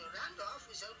 Cutting your hand off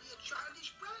was only a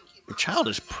childish prank. A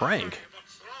childish prank? But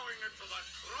throwing it to that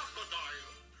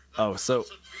crocodile. Oh, so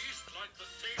It's a beast like the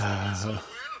taste so well,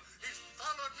 he's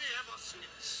followed me ever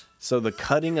since. so the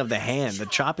cutting of the hand, the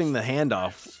chopping the hand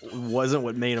off wasn't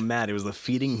what made him mad. It was the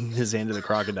feeding his hand to the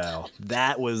crocodile.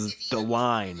 That was the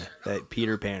line that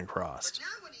Peter Pan crossed. Now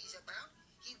when he's about,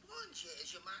 he warns you,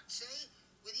 as you might say,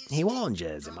 with his He warned you,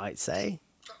 as you might say.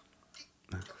 tick-tock,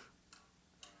 tick-tock.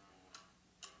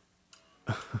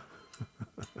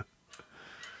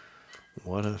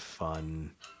 What a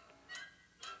fun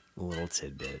little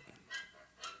tidbit.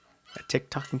 A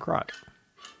tick-tock and croc.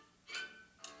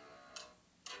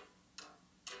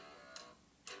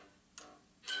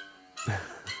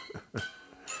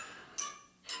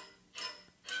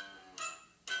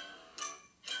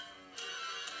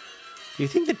 Do you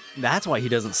think that's why he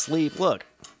doesn't sleep? Look.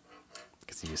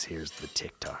 Because he just hears the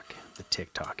tick-tock. The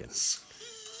tick-tocking.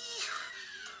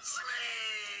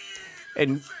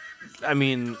 And, I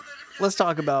mean, let's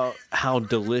talk about how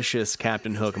delicious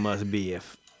Captain Hook must be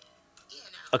if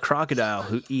a crocodile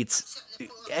who eats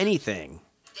anything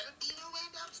There'll be no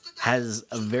handouts today. has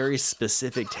a very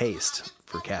specific taste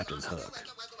for Captain Hook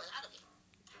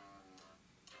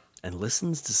and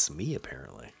listens to Smee,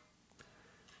 apparently.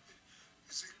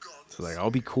 So, like,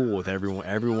 I'll be cool with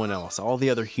everyone else. All the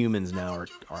other humans now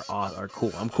are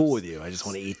cool. I'm cool with you. I just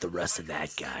want to eat the rest of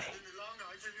that guy.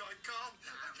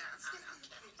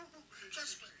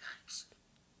 Just relax.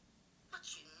 What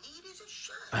you need is a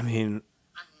shirt. I mean,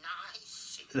 A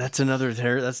nice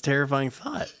suit. that's terrifying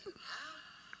thought.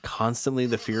 Constantly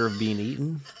the fear of being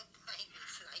eaten.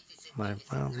 Private flight is a My-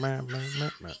 nothing over the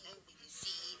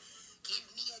sea.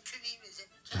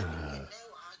 You know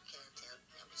I can't help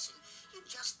noticing. You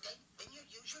just ain't been your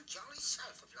usual jolly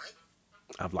self of late.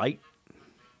 Of light?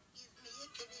 Give me a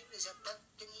career as a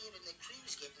buccaneer and the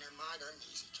crew's getting a mite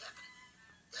uneasy, Captain.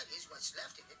 That is what's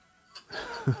left of it.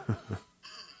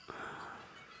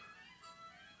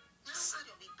 Now, I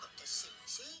don't be put to sea,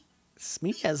 see?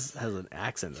 Smee has an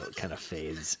accent that kind of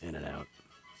fades in and out.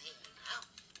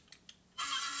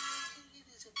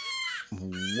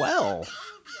 Well,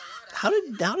 how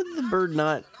did the bird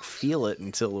not feel it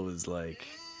until it was like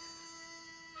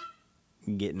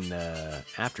getting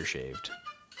aftershaved?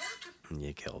 And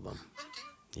you killed him.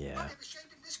 Yeah. Never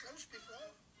shaved him this close before.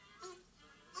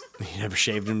 You never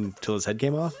shaved him till his head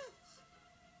came off? Now,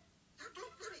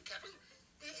 don't worry, Captain.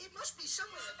 It must be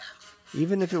somewhere about.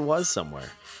 Even if it was somewhere.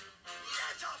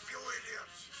 Get up, you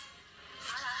idiots!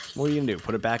 What are you gonna do?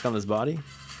 Put it back on his body?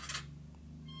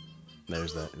 There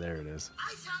it is.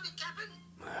 I found it, Captain.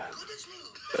 Good as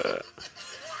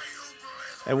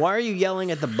new. And why are you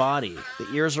yelling at the body? The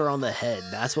ears are on the head.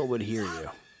 That's what would hear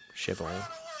you. Ship all.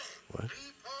 What? 3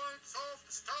 points off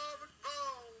the starboard bow.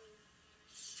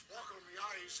 Swoggle me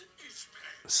eyes in each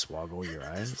pair. Swoggle your This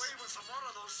eyes? way was some more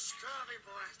of those scurvy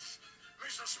brats.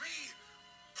 Mr. Smee,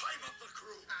 pipe up the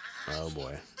crew. Oh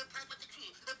boy. The pipe up the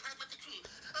crew. The pipe up the crew.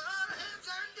 All hands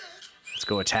on deck. Let's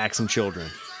go attack some children.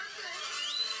 All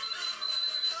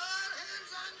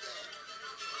hands on deck.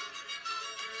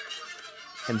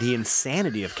 And the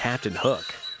insanity of Captain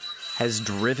Hook has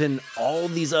driven all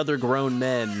these other grown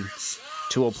men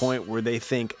to a point where they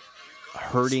think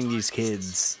hurting these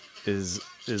kids is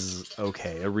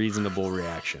okay, a reasonable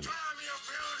reaction. Army of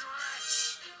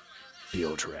Bilge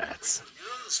bilge rats. rats.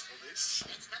 Yours for this.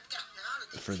 It's not gotten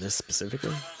out of For this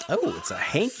specifically? Oh, it's a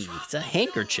hanky. It's a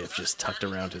handkerchief just tucked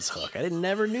around his hook. I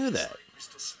never knew that.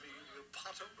 Mr. Smee will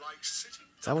pot him like sitting.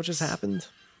 Is that what just happened?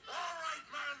 All right,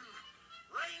 man.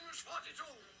 Range 42.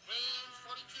 Range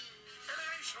 42.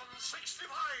 Elevation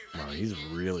 65. Wow, he's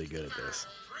really good at this.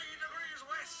 3 degrees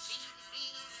west. 3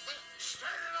 degrees west.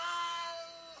 Steady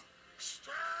now.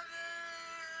 Steady.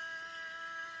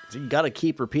 So you gotta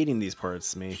keep repeating these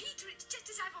parts to me. Peter, it's just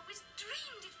as I've always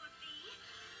dreamed it would be.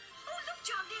 Oh, look,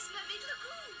 John, there's Mermaid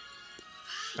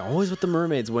Lagoon. Always with the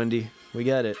mermaids, Wendy. We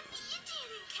got it. The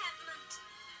Indian encampment.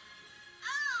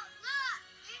 Oh, look,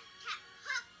 there's Captain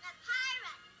Hook, the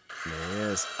pirate. There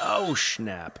he is. Oh,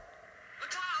 snap.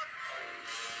 Look out.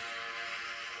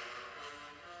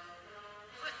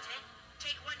 Quick, Ted.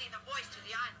 Take Wendy and the boys to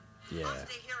the island. Yeah. I'll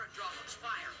stay here and draw Hook's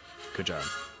fire. Good job.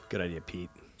 Good idea, Pete.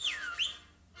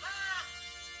 Ah!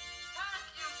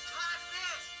 Thank you,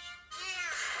 Codfish.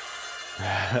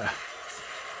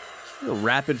 Here. A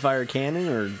rapid fire cannon,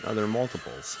 or are there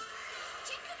multiples?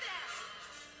 Tinkerbell.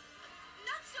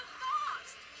 Not so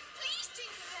fast. Please,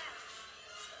 Tinkerbell.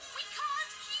 We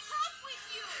can't keep up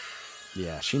with you.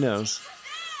 Yeah, she knows. Tinkerbell.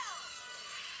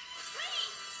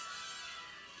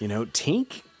 Please. You know,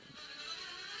 Tink,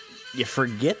 you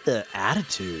forget the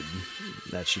attitude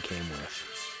that she came with.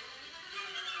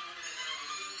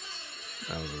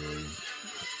 That was a really...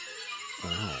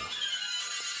 Oh.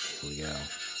 Here we go.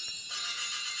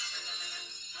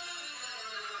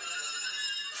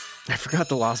 I forgot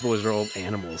the Lost Boys are all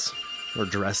animals. Or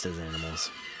dressed as animals.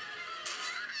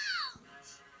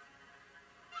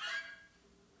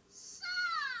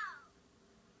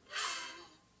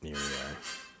 Here we are.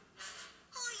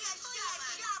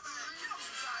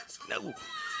 No. Look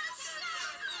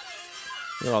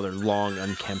at all their long,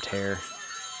 unkempt hair.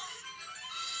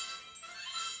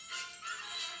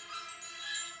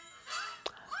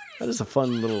 That is a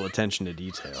fun little attention to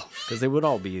detail. Because they would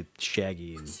all be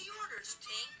shaggy and, The orders,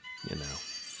 Tink. you know,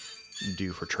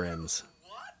 due for trims.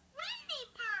 What? Wendy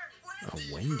bird. A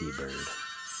Wendy bird.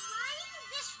 Flying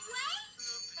this way?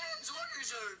 Pan's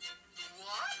orders are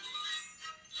what?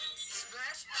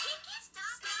 Smash? Tinky,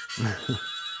 stop.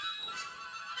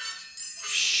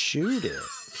 Shoot it.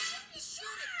 Shoot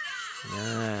it now.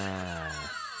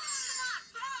 Ah.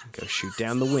 Go shoot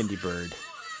down the Wendy bird.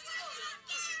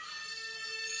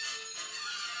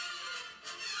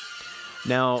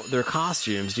 Now, their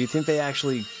costumes, do you think they're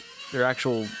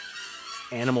actual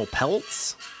animal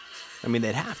pelts? I mean,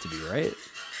 they'd have to be, right?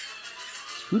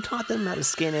 Who taught them how to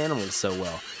skin animals so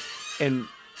well? And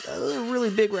really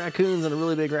big raccoons and a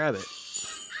really big rabbit.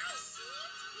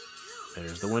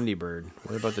 There's the Wendy bird.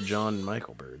 What about the John and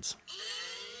Michael birds?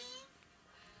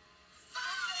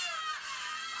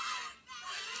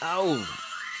 Oh!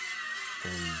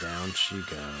 And down she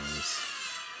goes.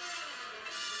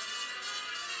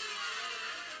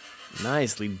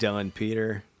 Nicely done,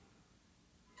 Peter.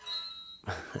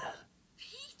 Peter,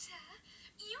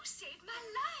 you saved my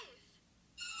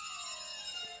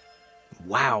life.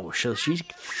 Wow, so she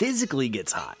physically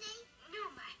gets hot. No,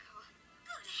 Michael.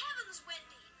 Good heavens,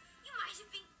 Wendy. You might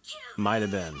have been killed. Might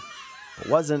have been. But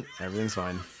wasn't. Everything's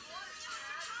fine.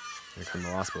 Here come the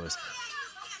Lost Boys.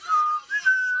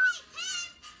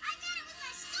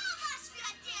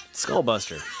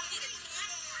 Skullbuster.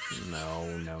 No.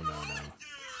 And Johnny.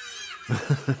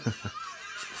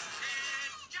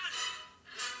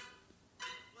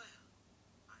 Well,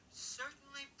 I'm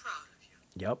certainly proud of you.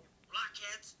 Yep.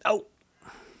 Blockheads, Oh,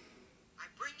 I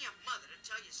bring your mother to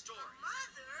tell you stories.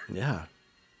 Mother? yeah.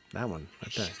 That one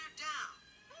right there. Shoot her down.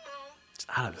 Oh, It's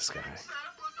out of this guy. that was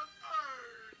a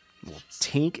bird. Well,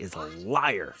 Tink is a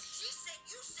liar. She said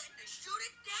you said to shoot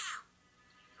it down.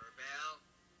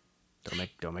 Corbell,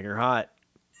 Don't make her hot.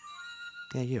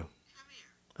 Yeah, you. come here.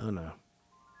 Oh no.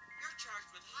 You're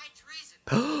charged with high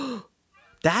treason.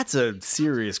 That's a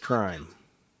serious crime.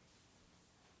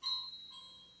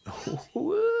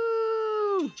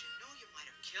 Woo! Did you know you might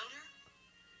have killed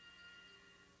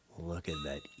her? Look at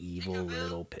that evil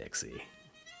little pixie.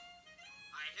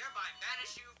 I hereby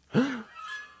banish you.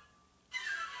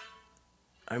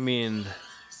 I mean,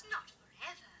 It's not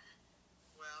forever.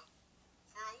 Well,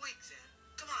 for a week then.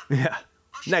 Come on. yeah.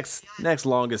 Next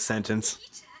longest sentence. Peter,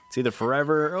 It's either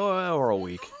forever or a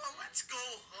week. Oh, let's go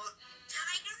hunt.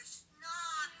 Tigers? No,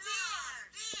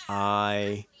 bears. I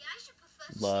I should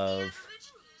prefer love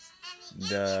Aborigines.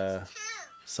 the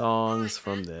songs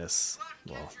from this.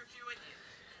 Go out and Well, capture a few Indians.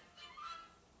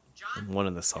 John, one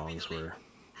of the songs we're I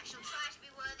shall try to be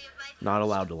worthy of my not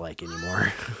allowed to like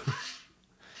anymore.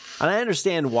 And I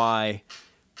understand why,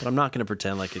 but I'm not going to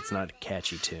pretend like it's not a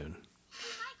catchy tune.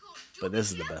 Michael, do But be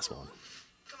this is the careful. best one.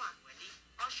 come on, Wendy.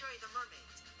 I'll show you the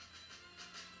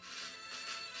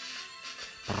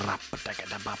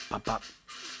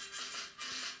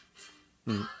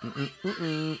mermaids.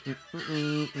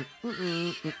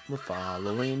 We're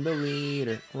following the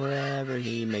leader wherever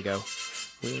he may go.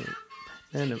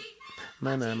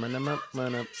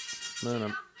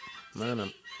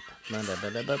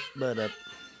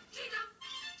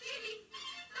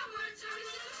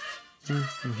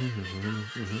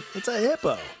 It's a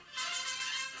hippo.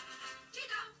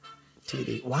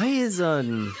 TD. Why is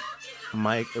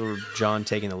Mike or John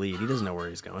taking the lead? He doesn't know where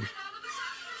he's going.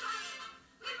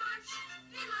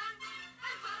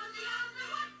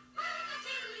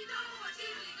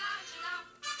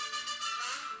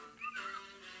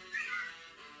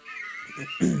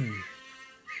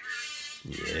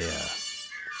 Yeah.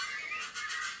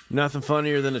 Nothing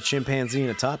funnier than a chimpanzee in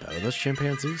a top hat. Are those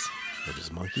chimpanzees? They're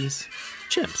just monkeys?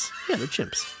 Chimps. Yeah, they're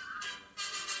chimps.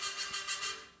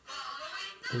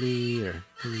 The leader,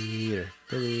 the leader,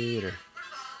 the leader.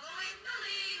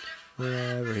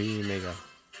 Wherever he may go.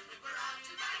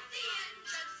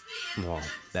 Well,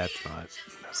 that's not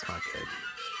good.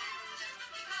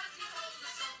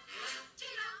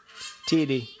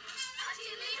 TD.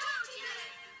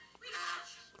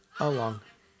 How long?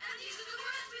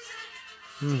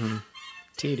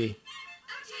 TD.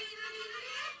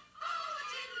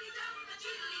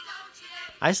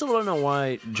 I still don't know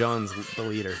why John's the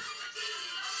leader.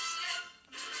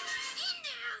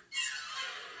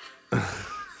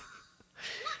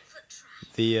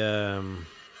 The Algonquin.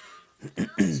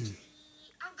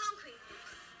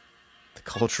 the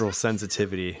cultural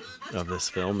sensitivity of this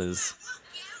film is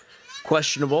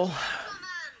questionable, Come on.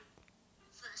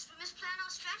 First, we must plan our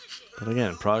strategy. but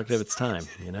again, product of its time.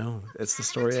 You know, it's the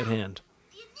story at hand.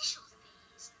 The initial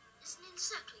phase is an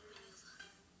encircling maneuver.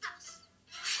 Thus,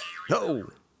 Oh,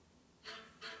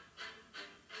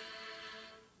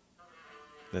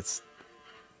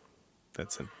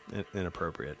 that's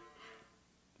inappropriate,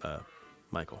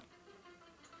 Michael.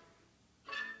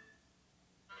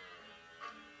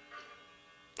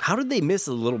 How did they miss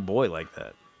a little boy like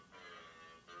that?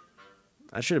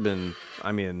 I should have been.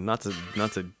 I mean, not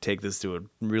to take this to a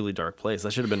really dark place.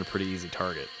 That should have been a pretty easy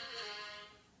target.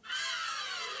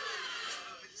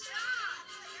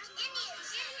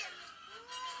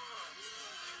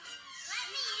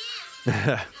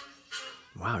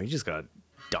 Wow, he just got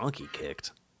donkey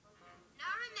kicked. now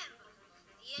remember,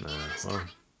 the Indian is well.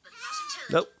 cunning, but not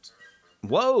intelligent. Nope.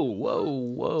 Whoa.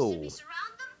 We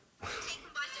surround them, take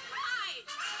them by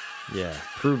surprise. Yeah,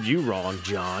 proved you wrong,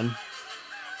 John.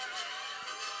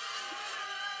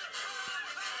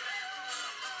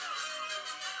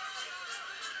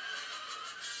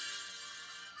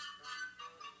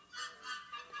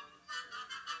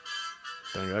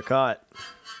 Don't get caught.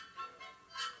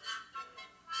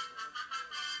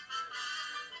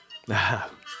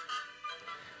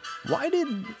 Why did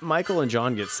Michael and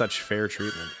John get such fair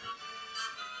treatment?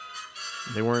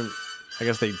 They weren't. I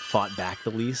guess they fought back the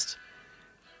least.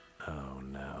 Oh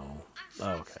no.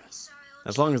 Oh, okay.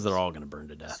 As long as they're all going to burn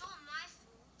to death.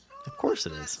 Of course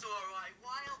it is. That's all right,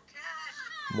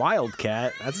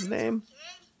 Wildcat. Wildcat, that's his name.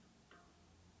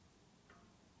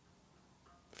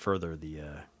 Further the,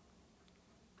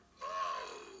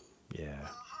 yeah.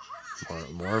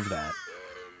 More of that.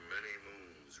 Many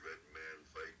moons, red man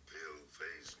fight pale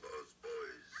face lost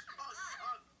boys.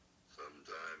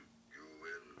 Sometime you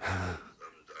win,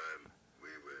 sometime we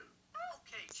win.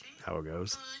 Okay, Chief. How it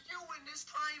goes. You win this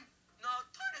time. Now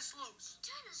turn us loose.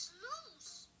 Turn us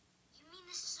loose. You mean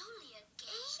this is only a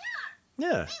game? Sure.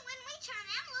 Yeah. Hey, when we turn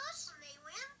them loose, when they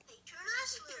win, they turn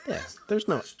us loose. Yeah. There's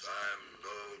no. This time,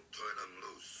 no turn 'em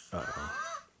loose. Uh-oh.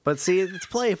 But see, it's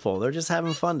playful. They're just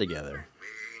having fun together. Me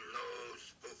no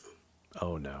spoof 'em.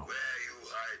 Oh no. Where you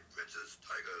hide, Princess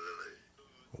Tiger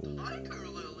Lily? Tiger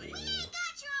Lily. We ain't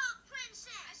got your old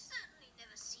princess. I certainly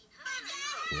never seen her.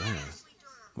 Yeah.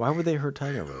 Why would they hurt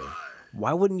Tiger Lily?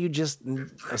 Why wouldn't you just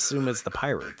assume it's the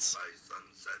pirates? By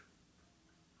sunset,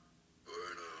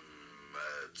 burn 'em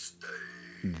mad stay.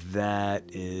 That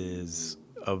is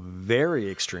a very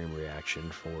extreme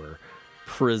reaction for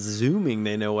presuming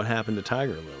they know what happened to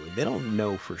Tiger Lily. They don't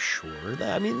know for sure.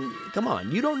 I mean, come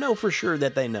on. You don't know for sure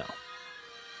that they know.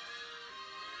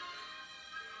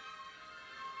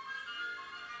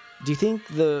 Do you think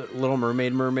the Little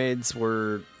Mermaid mermaids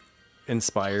were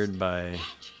inspired by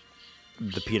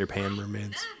the Peter Pan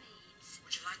mermaids?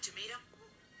 Would you like to meet him?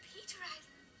 Peter, I'd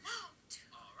love to.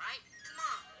 All right, come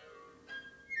on.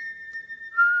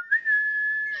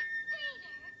 It's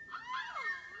Peter. Oh.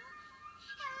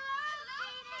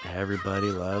 Hello, Peter.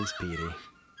 Everybody loves Petey. Hello,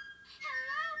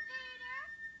 Peter.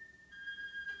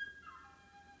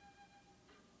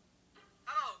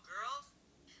 Hello, girls.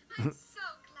 I'm so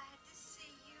glad to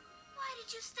see you. Why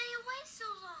did you stay away so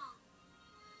long?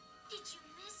 Did you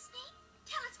miss me?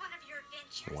 Tell us one of your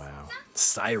adventures. Wow. Something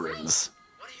Sirens.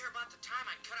 Want to hear about the time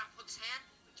I cut off Hook's hand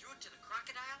and threw it to the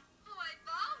crocodile? great. Oh, I've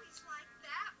always liked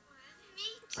that one. Me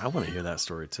too. I want to hear that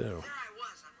story too. There I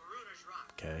was on Marooners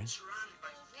Rock. Okay. Surrounded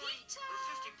by 40 or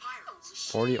 50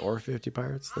 pirates. 40 or 50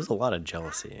 pirates? There's a lot of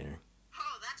jealousy here.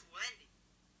 Oh, that's Wendy.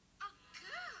 Oh,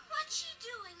 good. What's she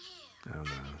doing here? I don't And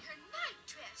know. in her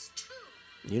nightdress,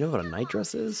 too. You know what a night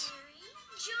dress is? Dearie,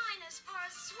 join us for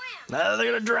a swim. Ah, they're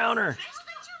gonna drown her. No,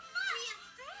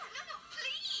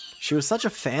 please. She was such a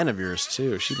fan of yours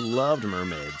too. She loved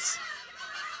mermaids.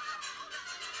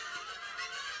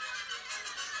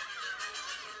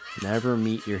 Never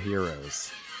meet your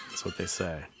heroes. That's what they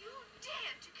say. You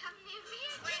dared to come near me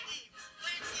again. Wendy!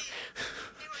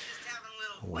 They were just having a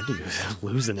little Wendy fun. was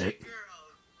losing it. Girls.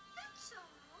 That's all.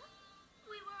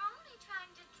 We were only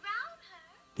trying to drown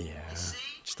her. Yeah, See?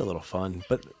 just a little fun.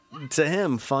 But to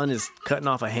him, fun is cutting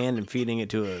off a hand and feeding it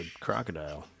to a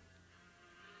crocodile.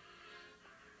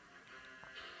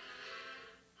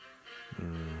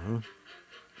 Yup,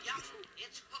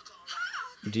 it's Hook all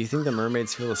right. Do you think the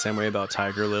mermaids feel the same way about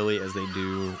Tiger Lily as they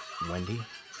do Wendy? Quick,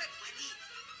 Wendy.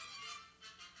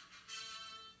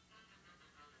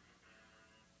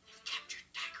 You've captured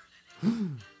Tiger Lily.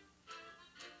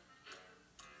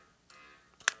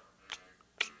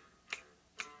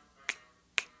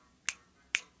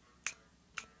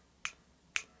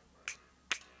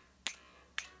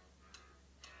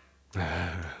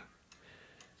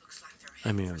 Looks like they're I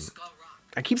heading mean, for Skull Rock.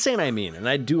 I keep saying I mean, and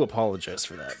I do apologize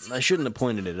for that. I shouldn't have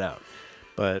pointed it out.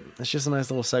 But it's just a nice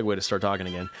little segue to start talking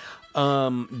again.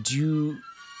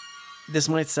 This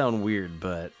might sound weird,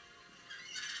 but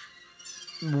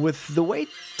with the way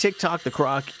TikTok the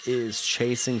Croc is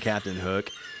chasing Captain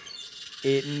Hook,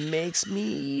 it makes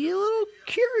me a little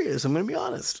curious. I'm gonna be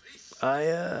honest.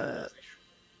 I'm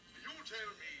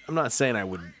not saying I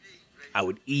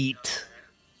would eat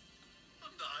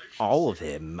all of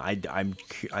him.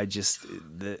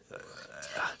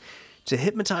 To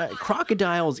hypnotize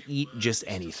crocodiles eat just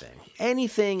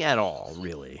anything at all,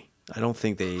 really. I don't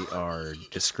think they are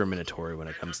discriminatory when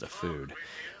it comes to food.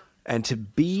 And to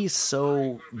be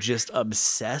so just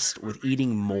obsessed with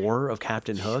eating more of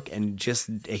Captain Hook and just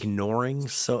ignoring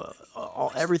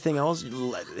everything else,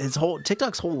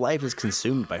 TikTok's whole life is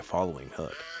consumed by following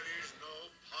Hook.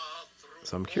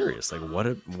 So I'm curious, like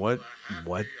what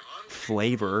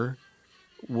flavor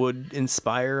would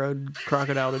inspire a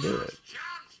crocodile to do it?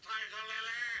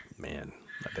 Man,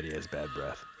 I bet he has bad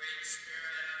breath.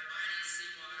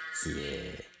 Yeah.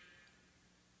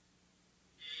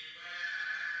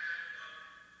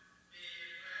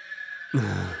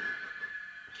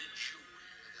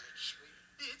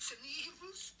 It's an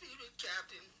evil spirit,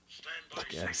 Captain.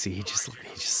 Look, yeah, see, he just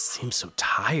seems so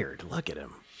tired. Look at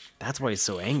him. That's why he's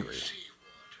so angry.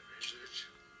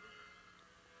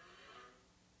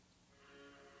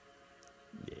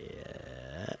 Yeah.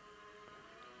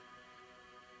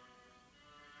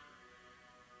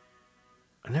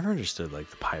 I never understood like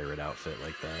the pirate outfit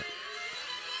like that.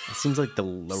 It seems like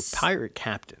the pirate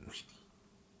captain. Watch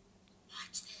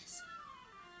this.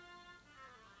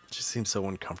 It just seems so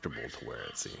uncomfortable to wear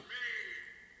it. See,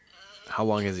 how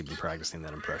long has he been practicing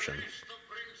that impression? The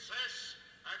princess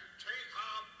and take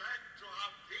her back to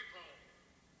her people.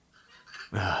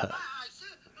 I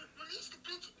said, release the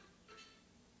princess.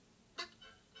 But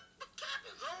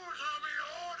Captain. Those are me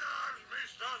orders,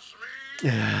 Mr. Smee.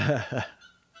 Aye,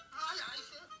 aye,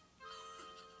 sir.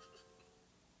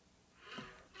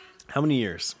 How many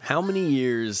years? How many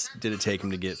years did it take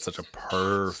him to get such a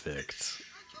perfect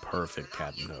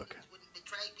Captain Hook? Wouldn't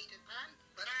betray Peter Pan,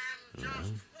 but And just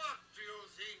what do you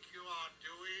think you are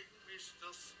doing, Mr.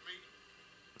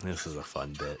 Smee? This is a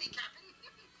fun bit. me, Captain.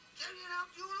 Carrying out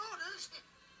your orders.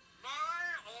 My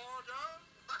order?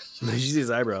 Why, Did you see his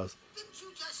eyebrows? didn't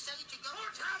you just say to go?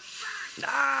 Put her back!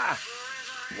 Ah!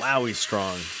 Wow, he's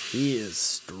strong. He is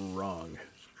strong.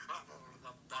 Trouble the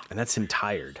buck. And that's him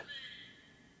tired.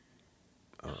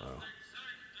 Exactly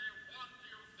what do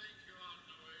you think you are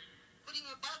doing? Putting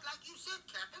her back like you said,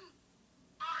 Captain.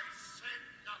 I said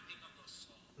nothing of the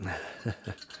sort.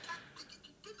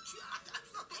 Didn't you? I thought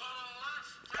For the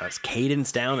last Got his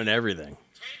cadence down and everything.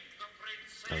 take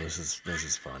the Oh, princess. this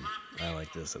is fun. I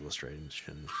like this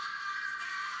illustration.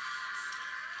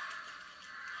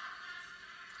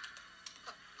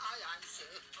 aye, aye, sir.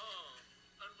 Oh,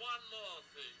 and one more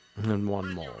thing. And one When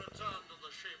you more. return to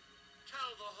the ship,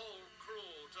 tell the whole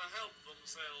crew to help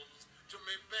themselves to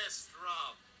me best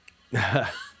rum.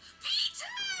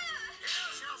 Peter!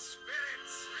 Here's your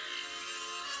spirits.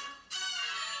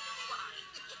 Why,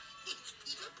 it's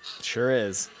Peter Pan. Sure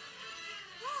is.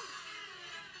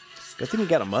 Good thing you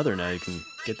got a mother now. You can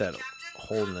get that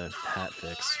hole in the hat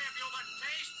fixed. I have you the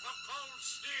taste for cold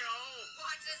steel.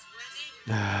 Water's ready.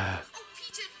 Oh,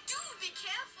 Peter, do be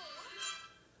careful.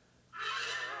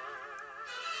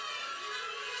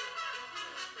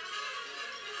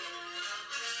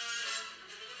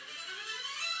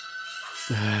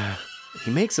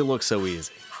 He makes it look so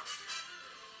easy.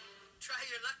 Try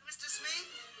your luck, Mr. Smee.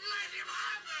 Let him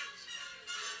have it.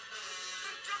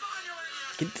 Come on, you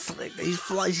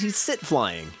idiot. He's sit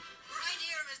flying. Right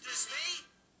here, Mr. Smee.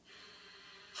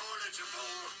 Hold it, you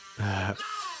fool.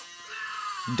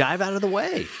 No! Dive out of the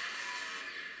way.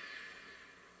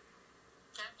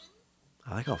 Captain?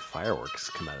 I like how fireworks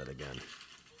come out of it again.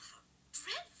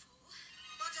 Dreadful.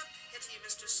 What a pity,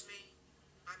 Mr. Smee.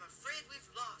 I'm afraid we've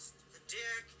lost the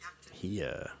dear captain. He,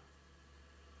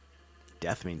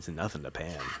 death means nothing to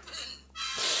Pan.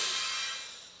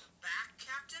 Back,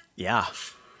 Captain? Yeah.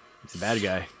 He's a bad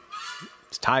guy.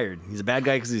 He's tired. He's a bad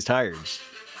guy because he's tired.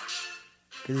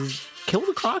 Because he's killed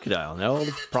a crocodile. Now all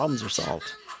the problems are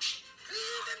solved.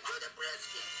 Leave him to the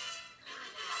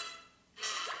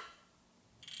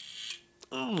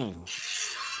brisket.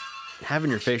 Ooh.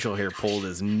 Having your facial hair pulled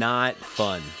is not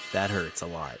fun. That hurts a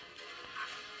lot.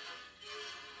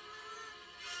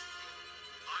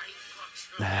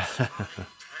 I got you.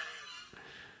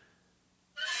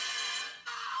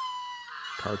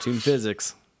 Cartoon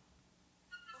physics.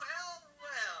 Well,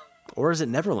 well. Or is it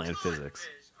Neverland physics?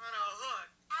 Fish on a hook.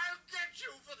 I'll get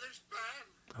you for this,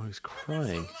 Pan. Oh, he's The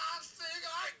crying. last thing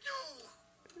I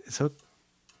do. So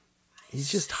he's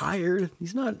just tired.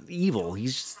 He's not evil.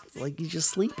 He's just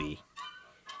sleepy.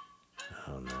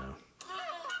 Oh no.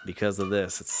 Because of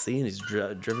this, it's seeing he's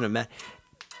driven him mad.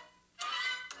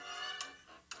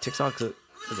 TikTok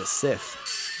is a Sith.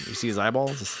 You see his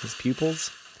eyeballs, his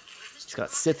pupils. He's got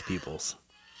Sith pupils.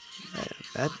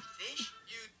 That Fish,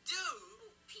 you do.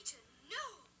 Peter, no.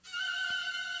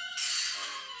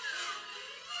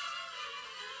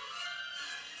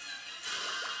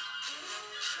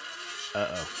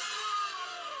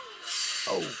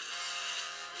 oh.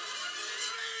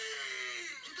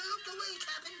 You don't look away,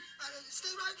 Captain. Stay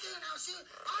right there now, sir.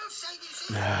 I'll save you,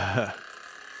 sir.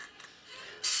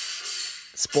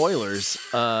 Spoilers.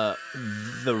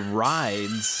 The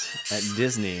rides at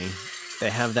Disney, they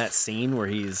have that scene where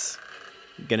he's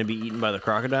gonna be eaten by the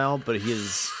crocodile, but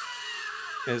his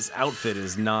outfit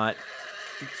is not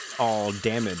all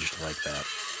damaged like that.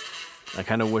 I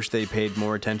kind of wish they paid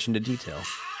more attention to detail.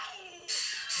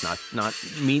 Not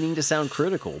meaning to sound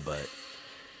critical, but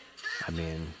I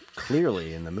mean,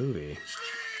 clearly in the movie,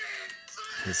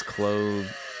 his clothes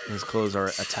are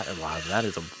attached. Wow, that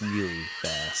is a really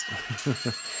fast. Roll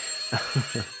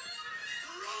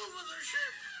for the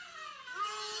ship.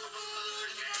 Roll for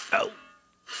the ship.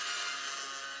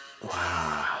 Oh,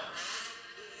 wow!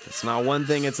 It's not one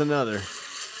thing; it's another.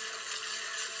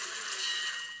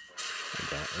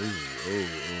 Oh,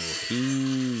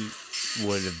 he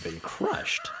would have been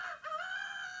crushed.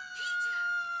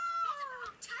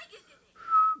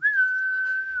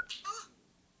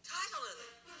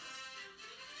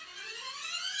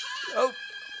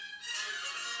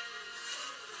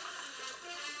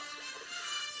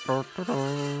 Do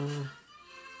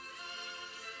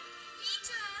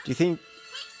you think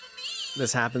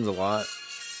this happens a lot?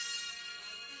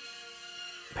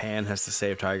 Pan has to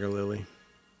save Tiger Lily.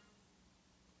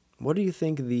 What do you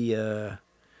think the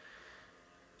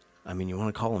I mean, you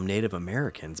want to call them Native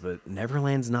Americans, but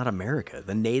Neverland's not America.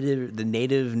 The native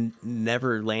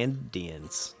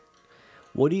Neverlandians.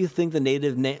 What do you think the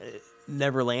native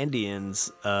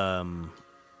Neverlandians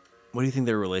what do you think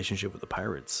their relationship with the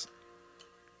pirates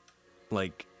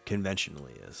like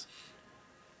conventionally is?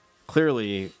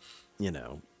 Clearly, you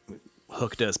know,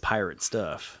 Hook does pirate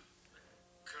stuff.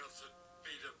 Cursed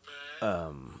Peter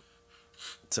Pan.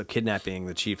 So kidnapping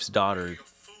the chief's daughter,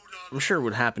 I'm sure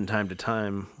would happen time to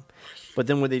time. But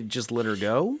then would they just let her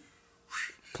go?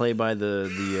 Play by the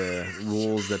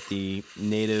rules that the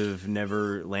native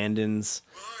Neverlandans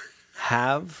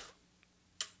have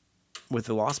with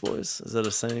the Lost Boys? Is that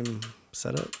the same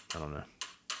setup? I don't know.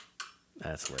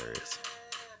 That's hilarious.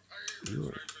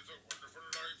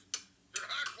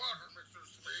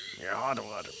 You're hot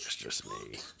water, Mr. Smee.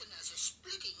 Captain has a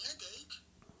splitting headache.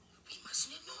 We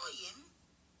mustn't annoy him.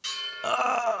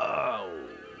 Oh!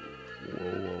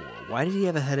 Whoa. Why did he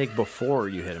have a headache before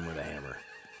you hit him with a hammer?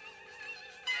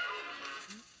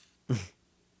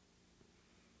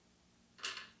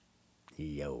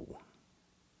 Yo.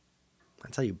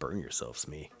 That's how you burn yourself,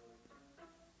 Smee.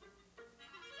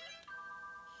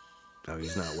 Oh,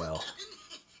 he's not well.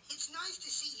 It's nice to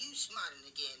see you smiling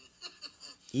again.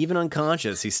 Even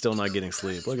unconscious, he's still not getting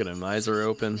sleep. Look at him. Eyes are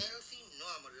open. Healthy,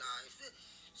 normal life.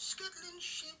 Scuttling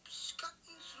ships,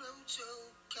 cutting throats. Oh,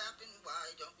 Captain,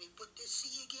 why don't we put to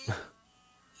sea again?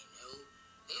 You know,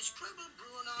 there's trouble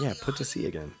brewing on Yeah, the put to island. sea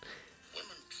again.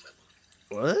 Women trouble.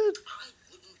 What? I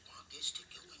wouldn't want this to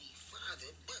go any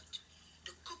farther, but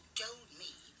the cook told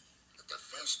me that the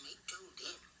first mate told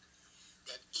him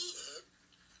that he heard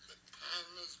that Pan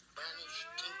is banished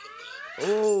Tinkerbell.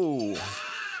 Oh!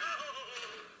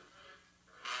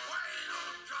 Why you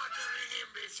doddering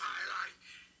imbecile? I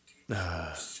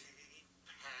say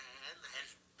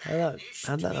Pan has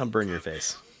How'd that not burn your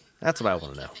face? That's what I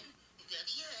want to know. That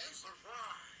he is. Well,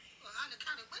 on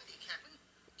account of Wendy, Captain.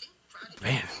 Tink tried to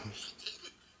Man, she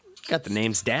did. got the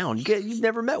names down. You've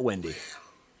never met Wendy.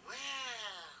 Well,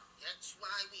 that's why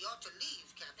we ought to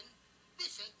leave, Captain.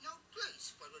 This ain't no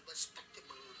place for a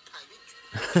respectable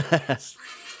pirate.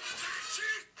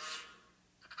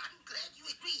 I'm glad you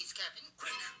agrees, Captain.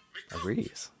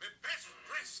 Agrees. My best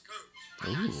dress coat.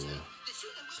 Ooh. The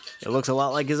sooner we get It looks a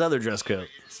lot like his other dress coat. A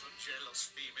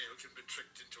jealous female can be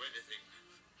tricked into anything.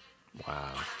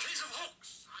 Wow. Case of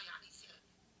Hawks. Aye, aye, sir.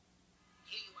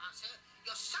 Here you are, sir.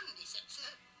 Your Sunday set,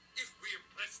 sir. If we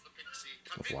impress the pixie,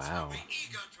 convince Wow. her we're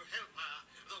eager to help her,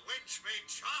 the wench may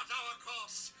chart our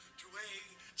course to a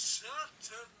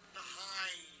certain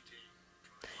hiding.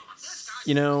 First I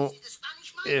You know, see the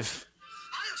Spanish mine. if,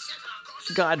 I'll set our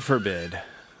course. God forbid,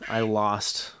 I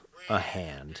lost a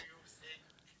hand,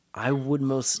 I would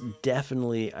most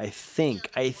definitely, I think,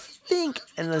 and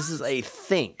this is a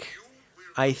think,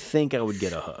 I think I would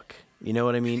get a hook. You know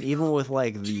what I mean? Even with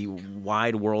like the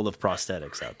wide world of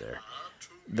prosthetics out there.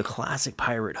 The classic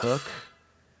pirate hook,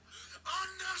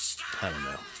 I don't know.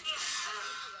 Aye,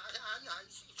 aye,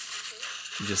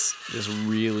 sir. Just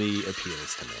really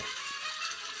appeals to me.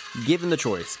 Given the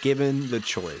choice,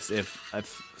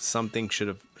 if something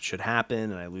should happen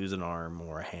and I lose an arm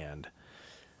or a hand,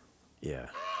 yeah,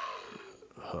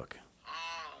 hook.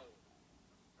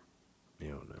 You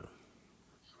don't know.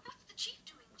 What's the chief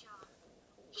doing, John?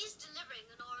 He's delivering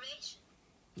an oration.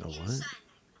 Oh, in what? sign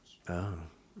language. Oh,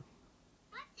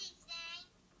 What's he saying?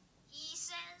 He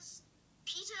says,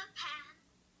 Peter Pan,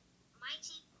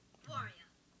 mighty warrior,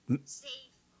 save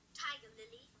Tiger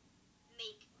Lily,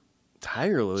 make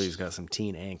Tiger Lily's got some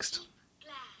teen angst.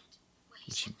 glad. Well,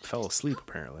 he She said fell asleep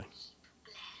apparently.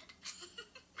 glad.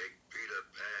 Big Peter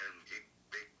Pan, keep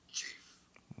big chief.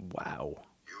 Wow,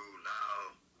 You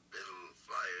now, little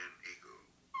flying eagle.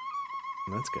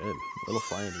 that's good. Little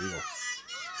flying eagle.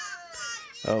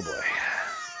 Oh boy.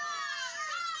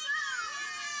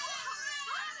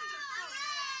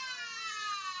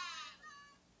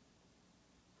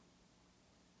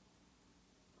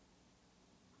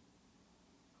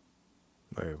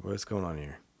 Wait, what's going on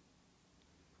here?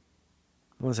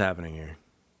 What's happening here?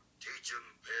 Teach 'em,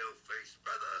 pale-faced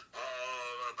brother,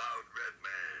 all about Red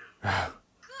Man.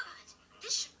 Good.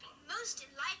 This should be most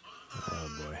enlightening. Oh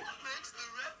boy. Makes the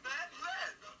Red Man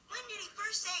red. When did he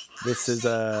first say, This is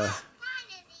Why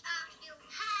did he ask you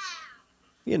how?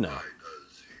 you know, Why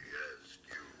does he ask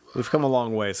you? we've come a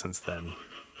long way since then.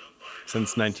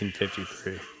 Since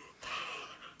 1953.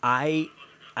 I'm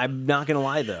not gonna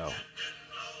lie though.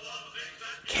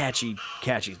 catchy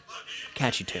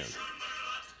tune.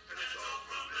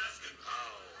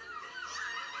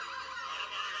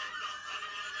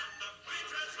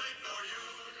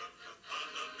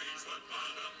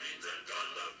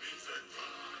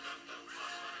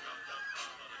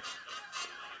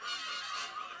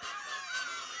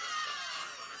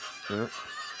 Yep.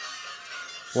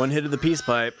 One hit of the peace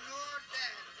pipe.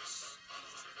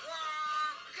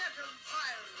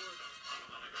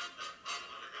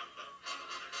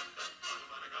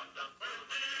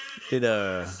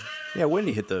 Yeah,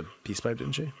 Wendy hit the peace pipe,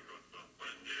 didn't she?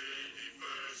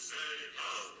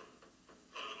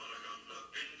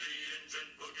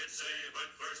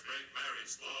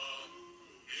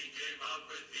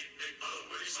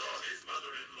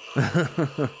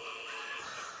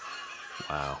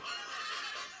 Wow.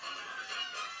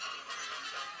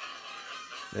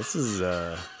 This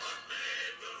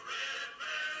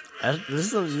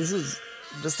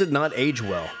did not age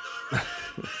well. I'm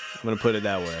gonna put it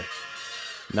that way.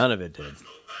 None of it did.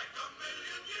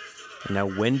 And now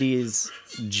Wendy is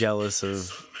jealous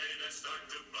of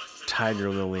Tiger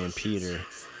Lily and Peter.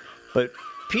 But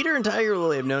Peter and Tiger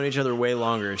Lily have known each other way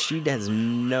longer. She has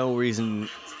no reason,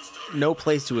 no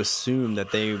place to assume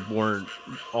that they weren't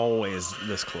always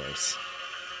this close.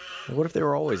 Like, what if they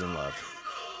were always in love?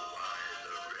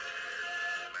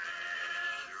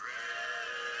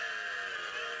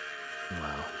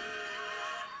 Wow.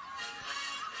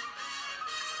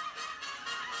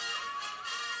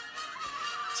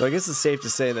 So I guess it's safe to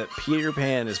say that Peter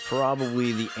Pan is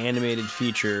probably the animated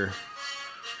feature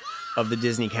of the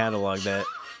Disney catalog that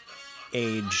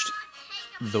aged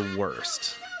the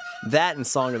worst. That and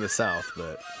Song of the South,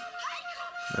 but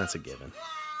that's a given.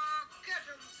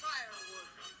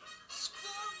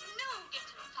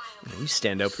 You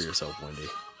stand up for yourself, Wendy.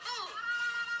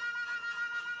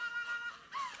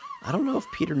 I don't know if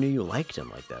Peter knew you liked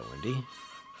him like that, Wendy.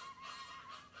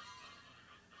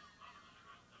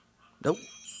 Nope.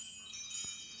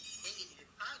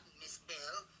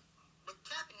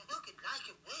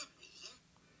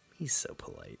 He's so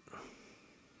polite.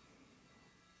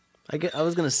 I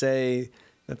was going to say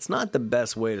that's not the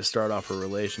best way to start off a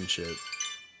relationship,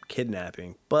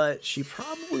 kidnapping, but she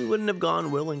probably wouldn't have gone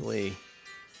willingly.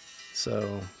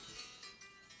 So,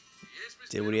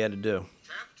 did what he had to do.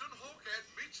 Captain Hook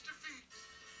admits defeat.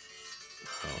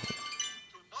 Oh,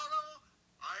 Tomorrow,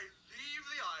 I leave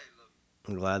the island.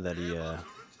 I'm glad that Never to return.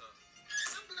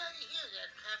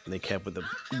 they kept with the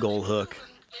gold hook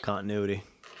continuity.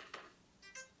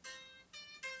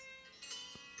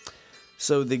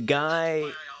 So the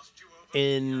guy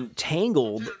in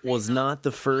Tangled was not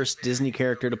the first Disney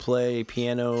character to play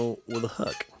piano with a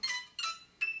hook.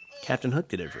 Captain Hook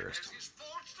did it first. He's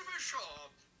forged to be sure.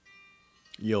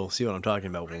 You'll see what I'm talking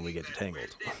about when we get to Tangled.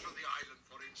 Into the island,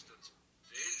 for instance.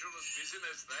 Dangerous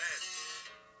business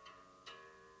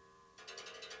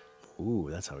then. Ooh,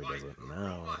 that's how he does it.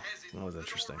 No, that was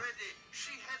interesting. Already,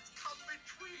 she had come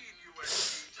between you and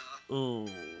Peter. Ooh,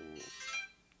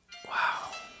 wow.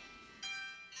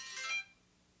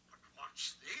 But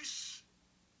what's this?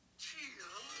 Teal?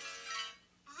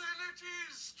 Then it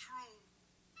is true.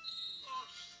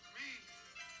 Lost me.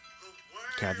 The way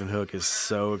Captain Hook is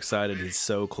so excited. He's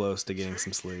so close to getting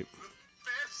some sleep. the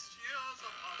best years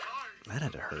of my life. That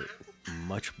had to hurt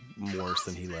much worse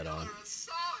than he let on. Were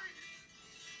aside,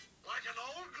 like an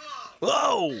old glove.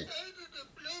 Whoa! Hated the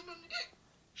bloomin'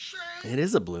 shame. It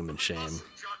is a bloomin' shame. Mustn't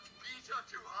judge Peter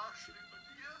too harshly, my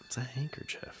dear. It's a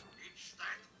handkerchief. It's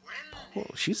that Wendy.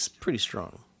 Oh, she's pretty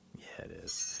strong. Yeah, it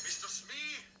is. Mr.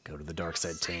 Smee. Go to the dark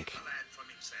side, Save Tink. the lad from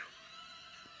himself.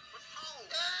 But how?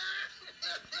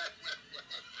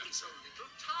 It's a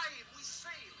little time we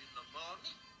sail in the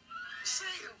morning.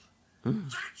 Sail.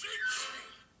 That's it,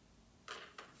 Smee.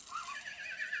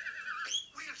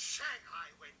 We'll Shanghai,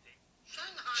 Wendy.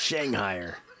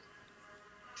 Shanghaier.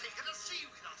 Take her to sea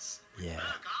with us. Yeah.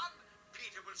 Her gone,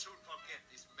 Peter will soon forget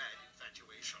this mad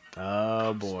infatuation.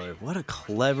 Oh boy, what a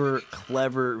clever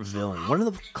villain. One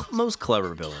of the most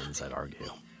clever villains, I'd argue. We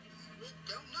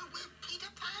don't know where Peter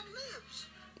Pan lives.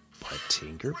 But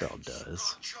Tinkerbell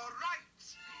does. But you're right,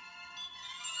 Smee.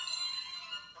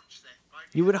 What's that, my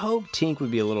You would hope Tink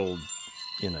would be a little,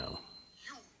 You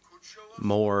could show us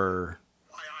more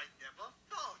why I never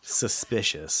thought of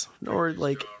suspicious. Or,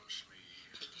 like,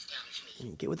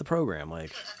 Smee. get with the program.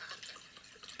 Like,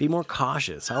 be more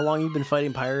cautious. How long you been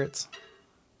fighting pirates?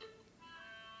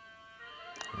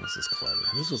 This is clever.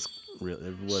 This was real.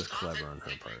 It was clever on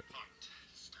her part.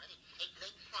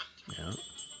 Yeah. 40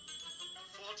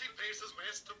 paces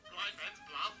west of Blind Man's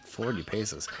Bluff. 40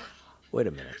 paces. Wait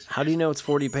a minute. How do you know it's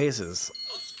 40 paces?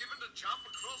 Was given a jump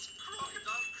across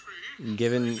Crocodile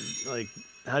Given, like,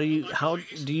 how do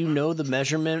you know the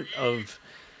measurement of,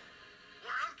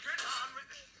 Well, get on with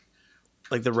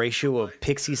it. like, the ratio of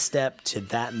pixie step to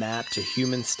that map to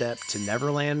human step to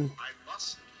Neverland? I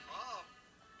must harm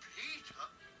Peter.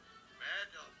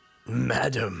 Madam.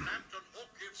 Madam. Captain Hook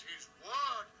gives his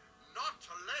word not to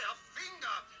lay a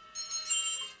finger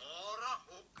or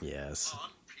a hook Yes. on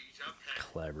Peter Pan.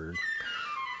 Clever.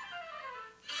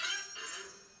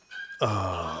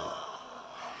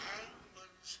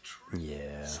 Hangman's tree.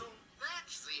 Yeah. So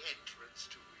that's the entrance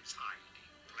to his hiding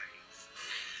place.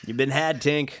 You've been had,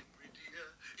 Tink. My dear,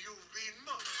 you've been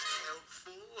most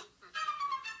helpful.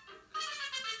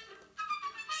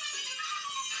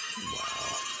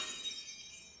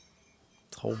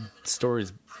 The whole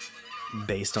story's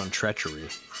based on treachery.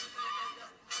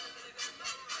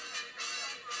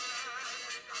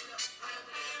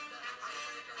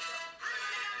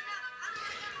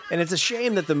 And it's a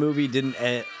shame that the movie didn't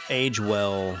age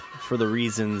well for the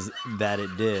reasons that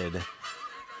it did.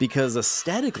 Because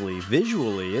aesthetically,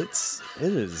 visually, it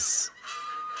is,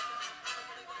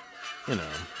 you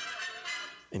know,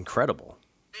 incredible.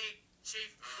 Big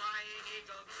Chief Flying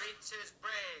Eagle greets his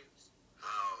braves.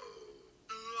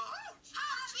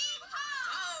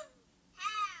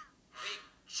 Big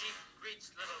Chief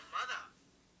greets little mother.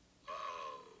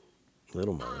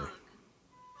 Little mother.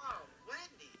 Oh,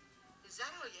 Wendy, is that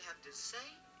all you have to say?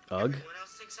 Ugh. Everyone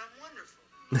else thinks I'm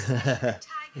wonderful.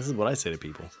 This is what I say to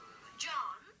people. John,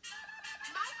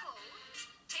 Michael,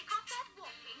 take off that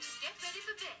walking and get ready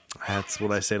for bed. That's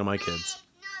what I say to my kids.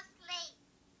 No sleep.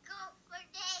 Go for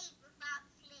days without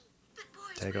sleep. But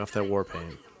boys, Take we're off that going war home paint. in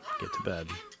the morning. Get to bed.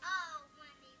 Oh,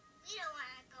 Wendy, we don't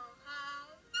want to go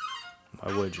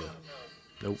home. Why would you?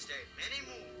 Nope. Stay many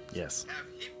moons. Yes. Have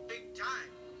heap big time.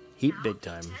 Heat Now, big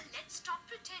time. Peter, let's stop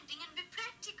pretending and be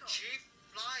practical. Chief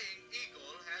Flying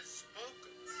Eagle has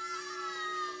spoken.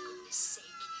 For goodness sake.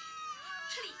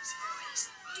 Please, boys,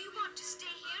 do you want to stay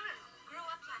here and grow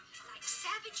up like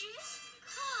savages? Of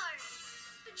course.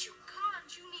 But you can't.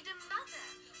 You need a mother.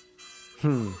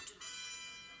 Hmm.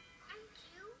 And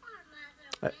you are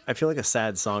mother. I feel like a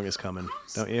sad song is coming,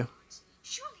 don't you?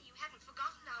 Surely you haven't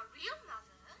forgotten our real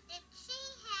mother. Did she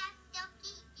have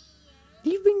silky ears?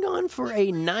 You've been gone for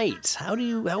a night. How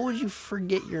would you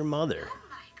forget your mother? Oh,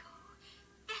 Michael,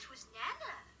 that was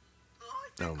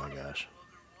Nana. Oh my gosh.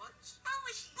 What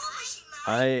was she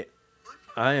like?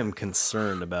 I am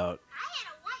concerned about I had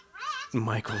a white rat.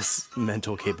 Michael's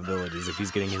mental capabilities if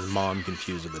he's getting his mom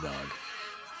confused with the dog.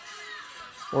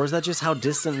 Or is that just how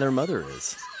distant their mother is?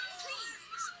 Please,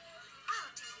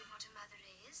 I'll tell you what a mother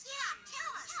is. Yeah,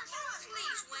 tell us.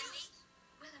 Please, Wendy.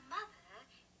 Well, a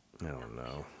mother I don't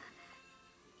know.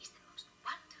 is the most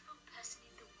wonderful person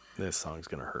in the world. This song's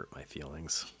gonna hurt my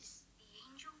feelings. Is the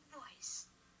angel voice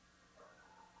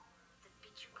that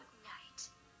bids you good night,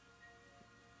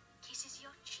 kisses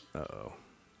your cheek, Uh-oh.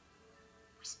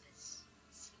 whispers,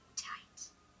 sleep tight.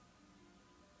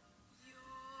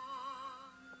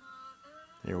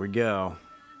 Here we go.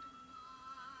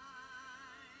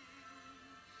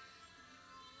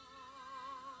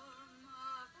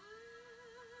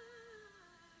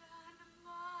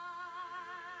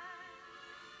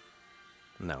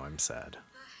 Now I'm sad.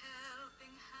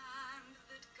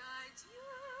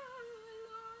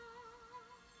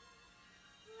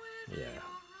 Yeah.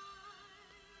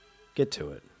 Get to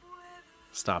it.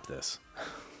 Stop this.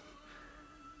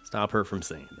 Stop her from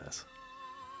saying this.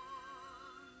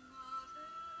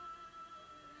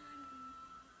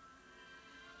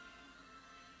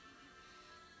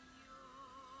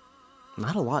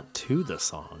 Not a lot to the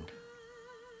song.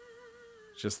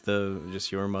 Just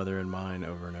your mother and mine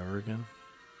over and over again.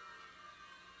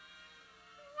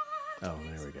 Oh,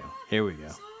 there we go. Here we go.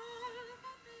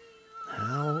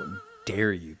 How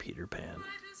dare you, Peter Pan?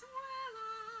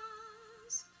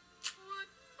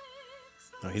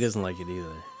 No, he doesn't like it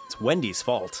either. It's Wendy's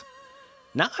fault.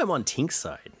 Now I'm on Tink's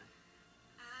side.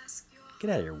 Get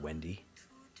out of here, Wendy.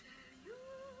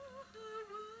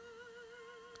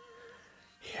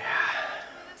 Yeah.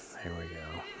 Here we go.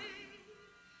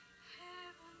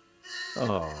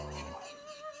 Oh.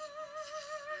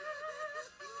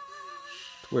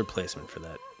 Weird placement for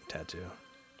that tattoo.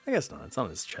 I guess not. It's on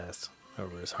his chest,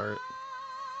 over his heart.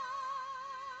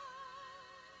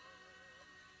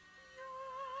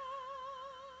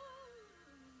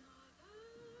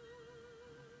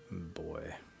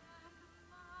 Boy.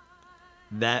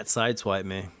 That sideswiped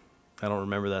me. I don't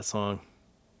remember that song.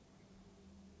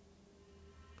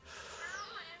 I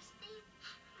want to see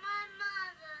my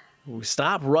mother.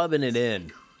 Stop rubbing it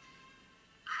in.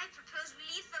 I propose we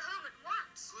leave for home at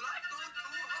once. All right,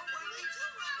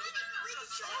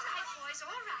 boys,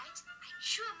 all right.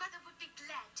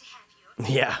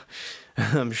 Yeah.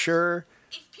 I'm sure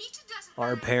If Peter doesn't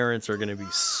our parents are going to be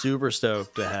super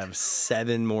stoked to have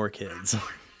 7 more kids. Once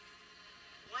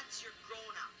you're grown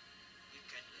up, you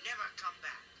can never come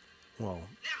back. Well, Never.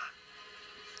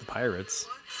 the pirates,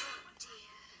 well,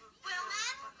 man,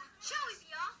 shall we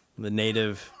be off? the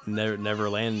native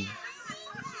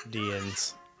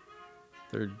Neverlandians,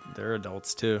 they're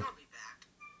adults too. I'll be back.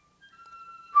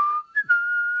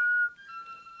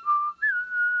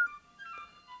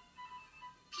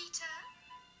 Peter?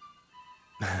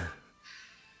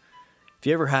 If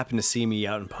you ever happen to see me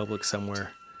out in public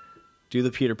somewhere, do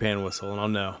the Peter Pan whistle and I'll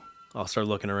know. I'll start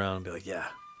looking around and be like, yeah.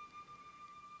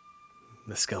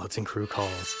 The skeleton crew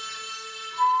calls.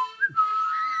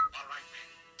 All right, men,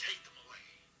 take them away.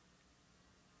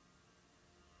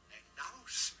 And now,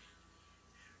 Smee,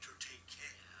 to take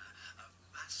care of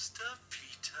Master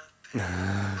Peter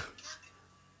Pan. Captain,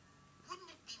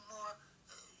 wouldn't it be more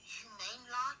humane,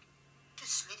 Locke, to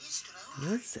slit his throat?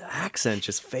 This accent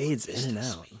just fades in and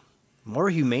out. More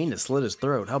humane to slit his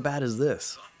throat. How bad is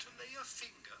this? Not to lay a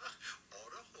finger or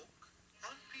a hook on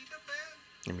Peter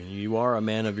Pan. I mean, you are a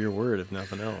man of your word, if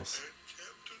nothing else. And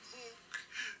Captain Hook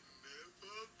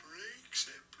never breaks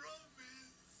a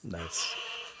promise. That's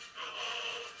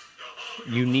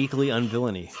uniquely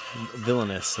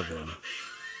villainous of him.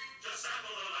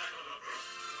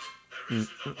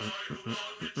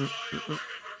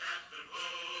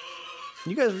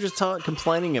 You guys were just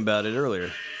complaining about it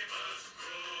earlier.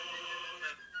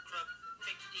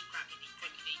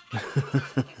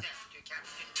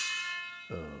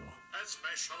 A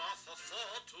special offer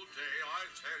for today,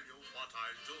 I'll tell you what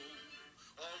I'll do.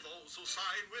 All those who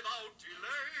sign without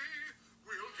delay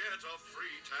will get a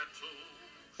free tattoo.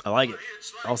 I like it.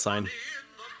 It's like I'll sign. money in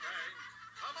the bank.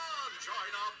 Come on,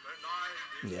 join up and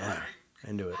I'll be Yeah, frank.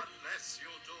 into it. Unless you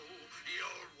do,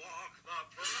 you'll walk the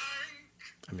plank.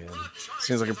 I mean,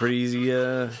 seems like a pretty easy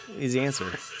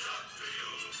answer.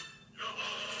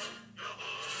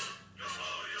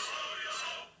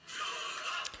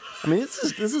 I mean,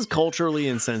 this is culturally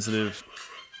insensitive,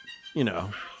 you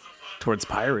know, towards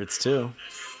pirates too.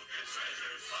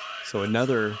 So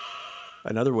another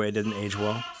way it didn't age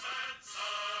well.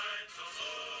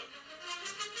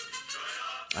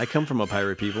 I come from a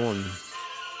pirate people, and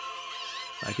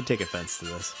I could take offense to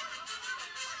this.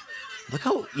 Look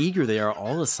how eager they are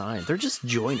all to sign. They're just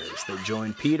joiners. They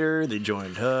joined Peter. They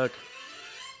joined Hook.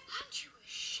 Aren't you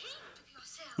ashamed of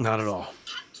yourself? Not at all.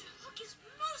 Captain Hook is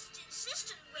most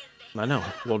insistent when they... I know.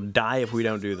 We'll die if we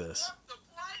don't do this. The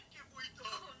plank if we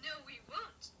don't. Oh, no, we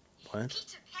won't. What?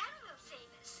 Peter Pan will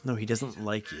save us. No, he doesn't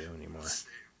like you anymore. Peter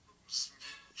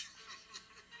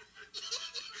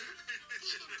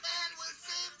Pan will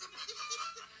save them.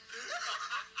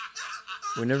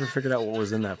 We never figured out what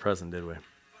was in that present, did we? But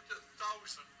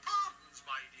 1,000 pardons,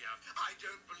 my dear. I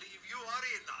don't believe you are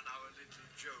in on our little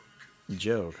joke.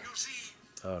 Joke. You see,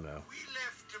 Oh no. we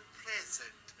left a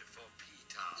present for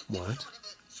Peter. What? Sort of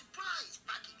a surprise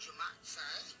package, you might say.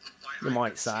 Why, You I might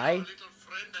can see say. our little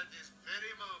friend at this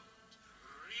very moment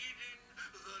reading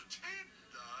the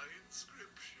tender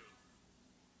inscription.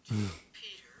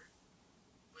 Peter,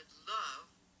 with love,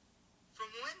 from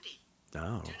Wendy.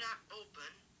 Oh. Do not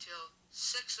open till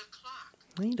 6 o'clock.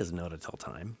 He doesn't know to tell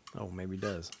time. Oh, maybe he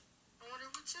does. I wonder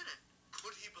what's in it.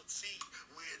 Could he but see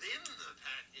within the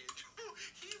package,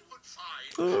 he would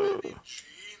find an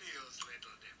ingenious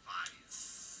little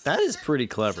device. That is pretty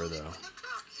clever, though. When the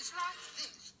clock is like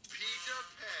this, Peter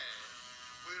Pan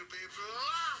will be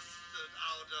blasted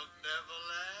out of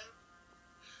Neverland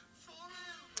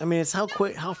forever. I mean, it's how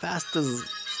fast does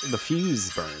the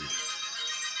fuse burn?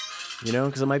 You know,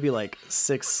 because it might be like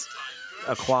 6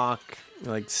 o'clock,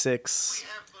 like 6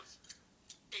 Have but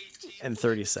 18, and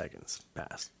 30 seconds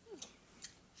past.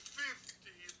 15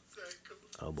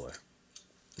 seconds. Oh boy.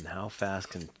 And how fast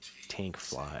can Tank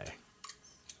fly?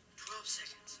 12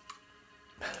 seconds.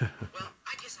 Well,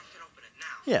 I guess I can open it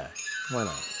now. Yeah, why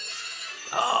not?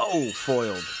 Oh,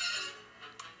 foiled.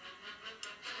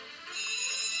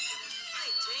 Hey,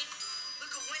 Tink,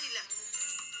 look what Wendy left.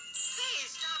 Hey,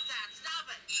 stop that. Stop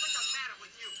it. What's the matter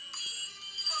with you?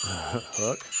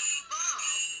 Hook? Bob,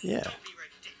 Yeah. don't be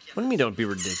ridiculous. What do you mean don't be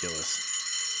ridiculous?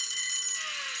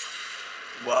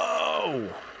 Whoa!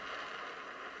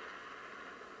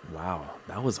 Wow,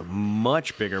 that was a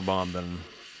much bigger bomb than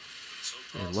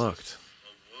it looked. A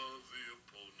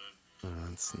worthy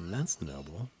opponent. That's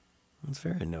noble. That's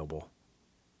very noble.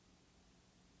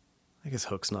 I guess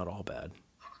Hook's not all bad.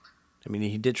 I mean,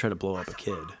 he did try to blow up a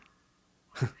kid.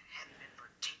 Hadn't been for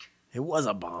Tink. It was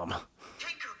a bomb.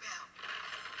 Tinkerbell.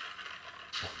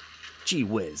 Gee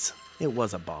whiz. It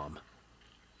was a bomb.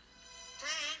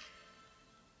 Tink.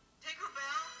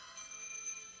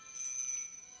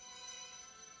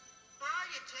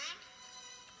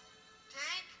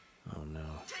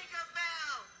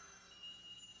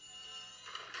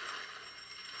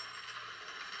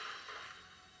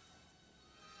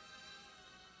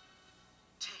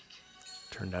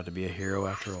 Turned out to be a hero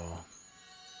after all.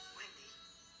 Wendy,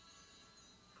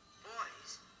 the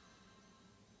boys.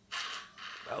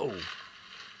 Oh, But I've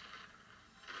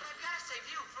got to save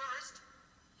you first.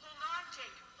 Hold on,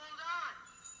 Tink. Hold on.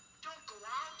 Don't go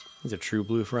out. he's a true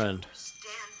blue friend.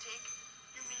 Understand, Tink?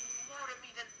 You mean more to me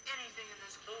than anything in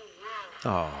this whole world.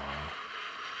 Aw.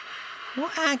 Well,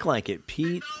 act like it,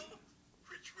 Pete. Now,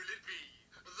 which will it be?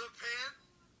 The pen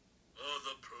or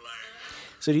the plan?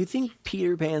 So do you think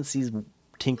Peter Pan sees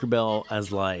Tinkerbell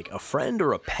as like a friend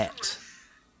or a pet?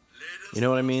 You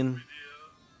know what I mean?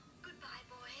 Goodbye,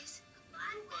 boys. Goodbye,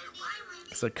 Wendy.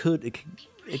 Because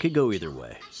it could go either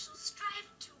way. I shall strive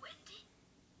to, Wendy.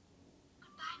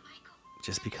 Goodbye, Michael.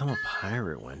 Just become a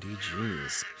pirate, Wendy.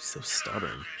 Jeez, so stubborn.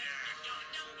 Don't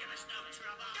give us no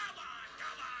trouble. Come on.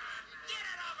 Get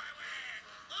it over with.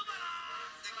 Move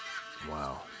along.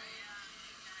 Wow.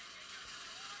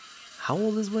 How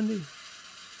old is Wendy?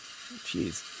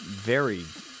 She's very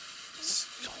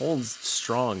holds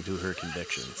strong to her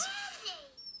convictions.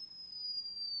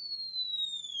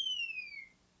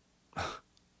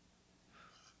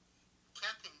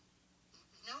 Captain,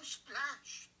 no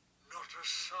splash. Not a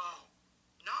sound.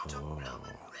 Not a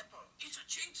blown ripple. It's a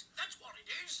jinx. That's what it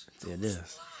is. It is.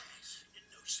 Flies.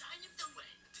 No sign of the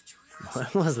wind. Did you hear us?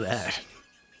 What was that?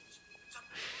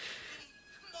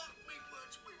 Mark me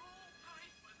words. We're all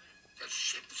right with it. The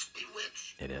ship's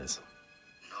bewitched. It is.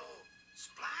 No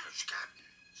splash, Captain.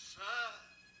 Sir,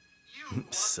 you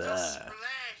want Sir. to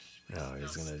splash. No,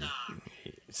 he's gonna.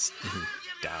 He's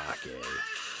Doc. Who's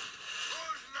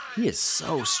He is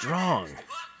so strong. Look,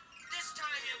 this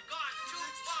time you've gone too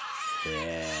far.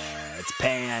 Yeah, it's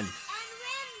Pan.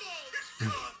 And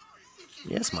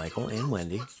Wendy. Yes, Michael and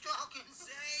Wendy. What's talking?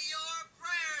 Say your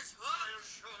prayers, Hook. I'll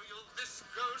show you this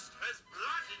ghost has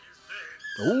blood in his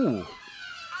veins. Ooh,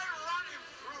 I'll run him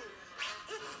through.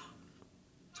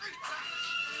 Take that.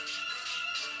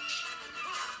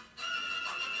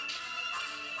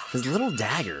 his little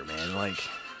dagger, man. Like,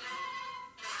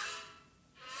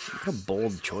 what a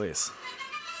bold choice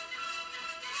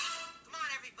Come on,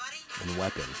 everybody. and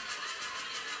weaponry.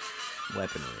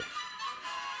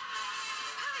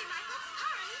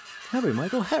 Hurry,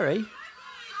 Michael, hurry. Hurry,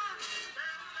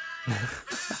 Michael,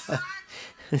 hurry!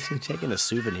 Is he taking a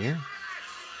souvenir?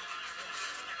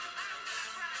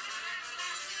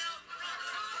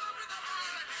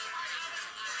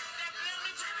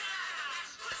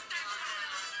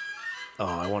 Oh,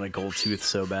 I want a gold tooth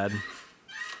so bad.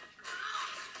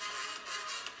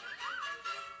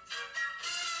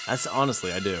 That's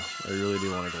honestly, I do. I really do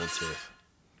want a gold tooth.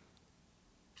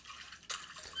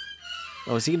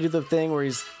 Oh, is he gonna do the thing where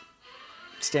he's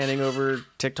standing over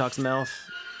TikTok's mouth?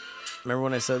 Remember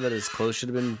when I said that his clothes should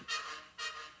have been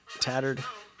tattered? Be a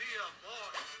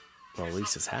boy. Well, at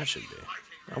least his hat should be.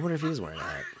 I wonder if he's wearing a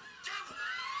hat.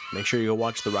 Make sure you go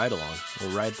watch the ride along or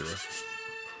ride through.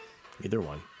 Either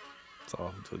one.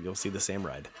 So you'll see the same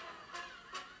ride.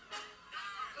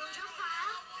 Hold your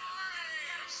fire.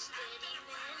 Steady,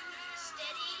 men.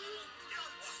 Steady.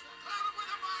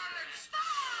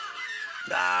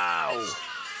 Ow!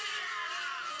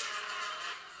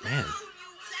 Man.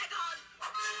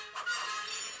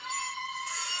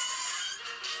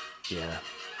 Yeah.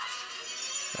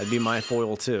 That'd be my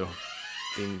foil too.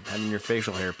 Having your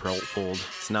facial hair pulled.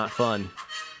 It's not fun.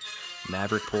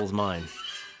 Maverick pulls mine.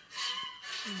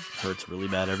 Hurts really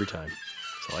bad every time.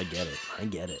 So I get it. I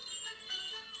get it.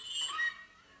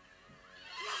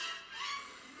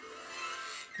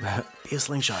 Be a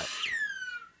slingshot.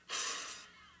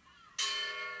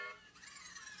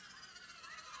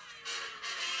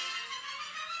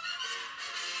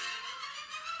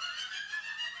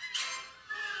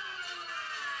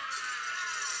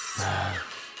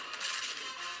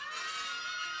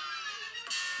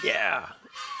 Yeah.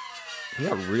 He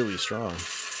got really strong.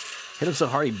 Hit him so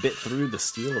hard he bit through the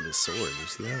steel of his sword. You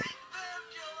see that? Fly,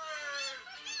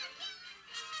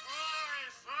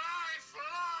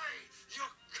 you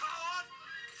coward!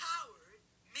 Coward?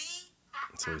 Me?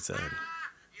 That's what he said.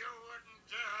 You wouldn't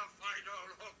dare fight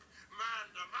old Hook man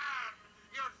to man.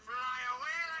 You'd fly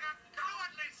away like a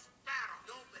cowardly sparrow.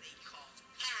 Nobody calls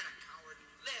Pan a coward who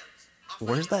lives.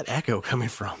 Where's that echo coming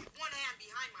from? One hand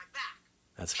behind my back.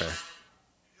 That's fair.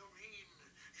 You mean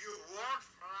you won't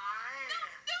fly?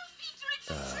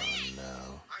 Oh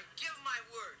no. I give my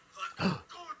word, Hook.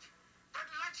 Good. Then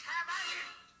let's have at it.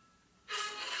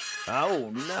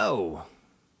 Oh no.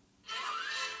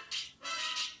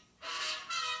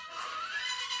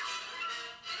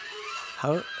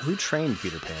 Who trained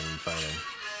Peter Pan in fighting?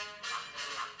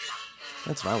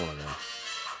 That's what I want to know.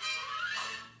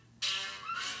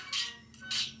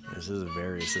 This is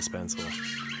very suspenseful.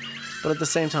 But at the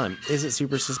same time, is it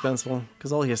super suspenseful?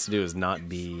 Because all he has to do is not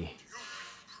be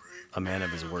a man of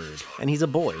his word. And he's a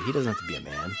boy. He doesn't have to be a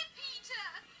man.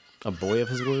 A boy of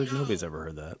his word? Nobody's ever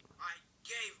heard that. I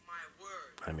gave my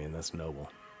word. I mean, that's noble.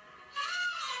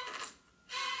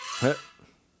 Huh.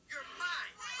 You're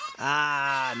mine.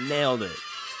 Ah, nailed it.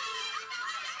 Lead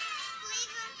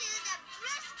him to the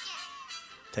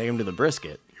brisket. Take him to the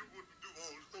brisket. You wouldn't do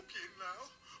old Hooky now,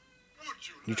 would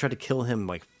you? You tried to kill him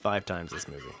like 5 times this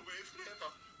movie. Away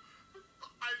forever.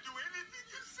 I'll do anything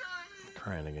you say.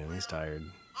 Crying again. He's tired.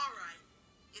 All right.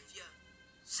 If you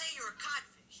say you're a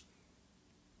codfish,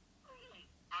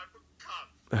 I'm a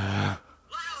codfish.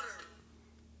 louder.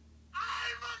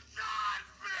 I'm a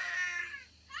codfish.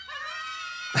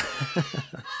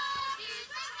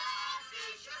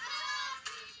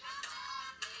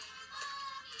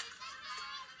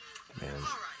 Man, All right,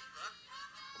 Buck.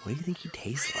 what do you think he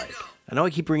tastes like? I know I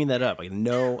keep bringing that up. I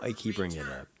know I keep bringing it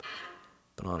up.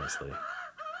 But honestly.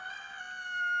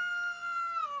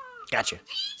 Gotcha.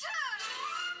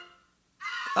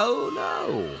 Oh,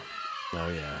 no. Oh,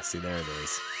 yeah. See, there it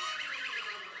is.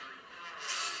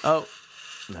 Oh,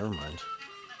 never mind.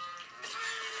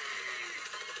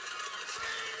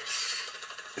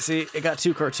 See, it got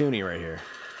too cartoony right here.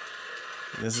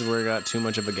 This is where it got too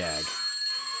much of a gag.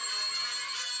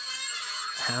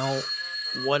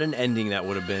 What an ending that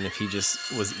would have been if he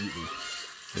just was eaten,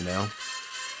 you know?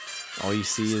 All you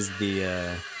see is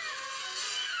the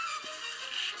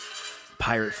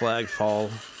pirate flag fall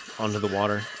onto the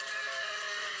water.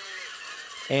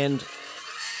 And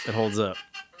it holds up.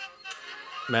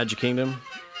 Magic Kingdom,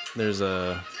 there's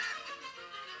a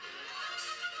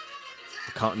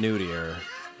continuity error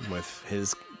with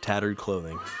his tattered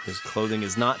clothing. His clothing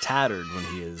is not tattered when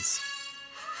he is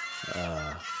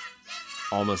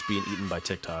almost being eaten by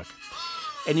TikTok.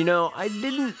 And you know, I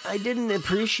didn't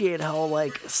appreciate how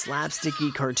like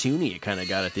slapsticky cartoony it kind of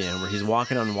got at the end, where he's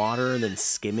walking on water and then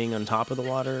skimming on top of the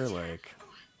water. Like,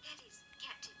 That is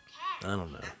Captain Pan. I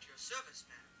don't know. At your service,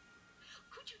 man.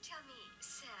 Could you tell me,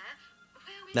 sir,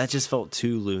 where we That just felt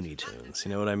too Looney Tunes.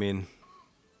 You know what I mean?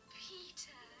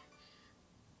 Peter?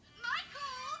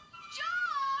 Michael!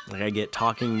 John! Like I get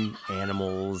talking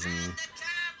animals and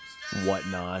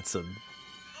whatnots, a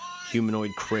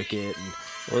humanoid cricket, and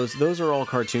those are all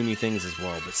cartoony things as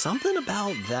well. But something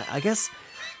about that, I guess,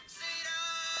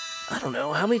 I don't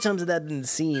know, how many times had that been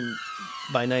seen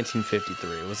by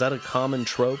 1953? Was that a common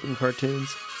trope in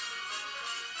cartoons?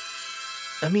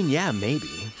 I mean, yeah,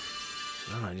 maybe.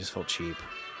 I don't know, I just felt cheap.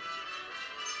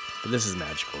 But this is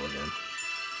magical again.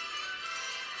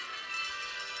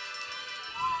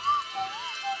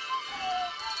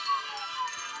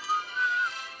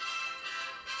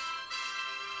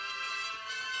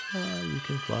 Fly, you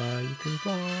can fly, you can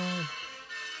fly.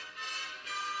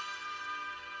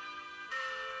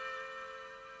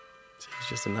 See, it's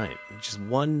just a night. Just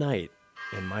one night.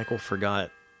 And Michael forgot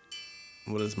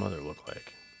what his mother looked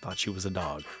like. Thought she was a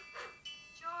dog.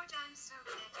 George, I'm so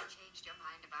glad you changed your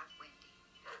mind about Wendy.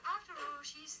 After all,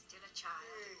 she's still a child.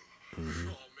 Oh,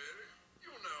 Mary,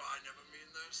 you know I never mean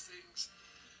those things.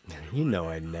 You know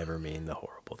I never mean the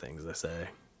horrible things I say.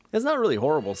 It's not really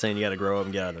horrible saying you gotta grow up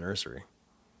and get out of the nursery.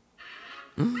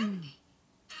 Wendy?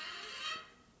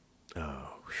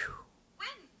 Oh, whew.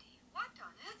 Wendy, what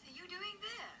on earth are you doing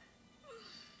there?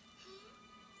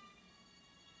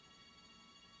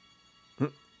 Oh,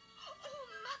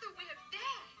 Mother, we're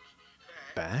back.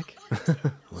 Back? Oh, the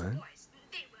What? boys,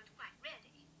 they weren't quite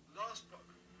ready Lost book.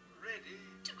 Ready?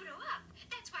 to grow up.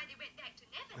 That's why they went back to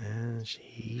Neverland. And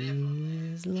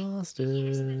she's lost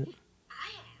Yes, it. but I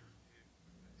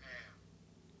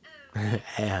am.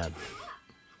 Ab.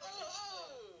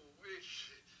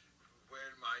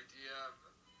 Well, my dear,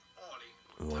 Ollie.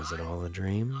 Was it all a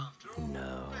dream? No.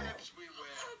 Perhaps we were.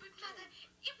 Oh, but Mother,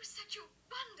 it was such a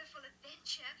wonderful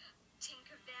adventure.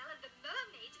 Tinkerbell and the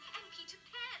mermaids and Peter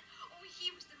Pan. Oh,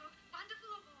 he was the most wonderful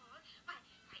of all. Why,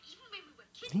 even when we were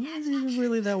Is kidnapped, he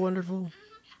really that wonderful?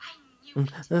 I knew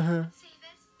Peter Pan would save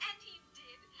us, and he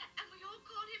did. And we all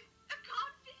called him a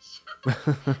codfish.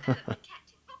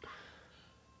 Captain Hook.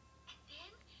 And then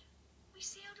we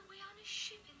sailed away on a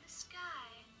ship in the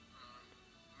sky.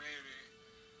 Mary,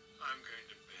 I'm going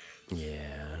to bed.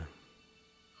 Yeah.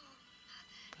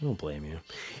 I don't blame you.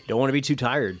 You don't want to be too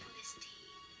tired. This tea.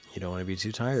 You don't want to be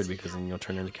too tired because then you'll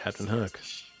turn into Captain Hook.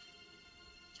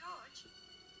 George?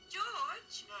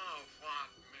 George? Now what,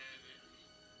 Mary?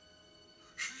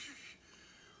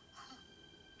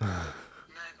 Man,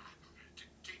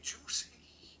 did you see?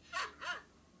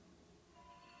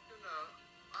 You know,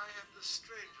 I have the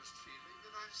strangest feeling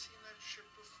that I've seen that ship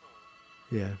before.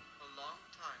 Yeah. A long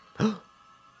time ago.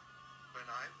 When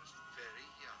I was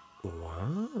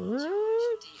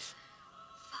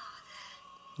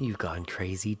you've gone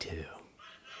crazy too.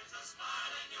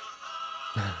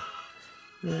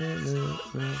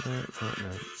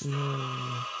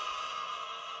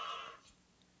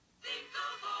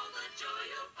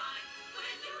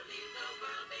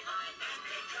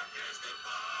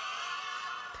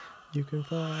 You can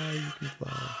fly, you can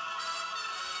fly.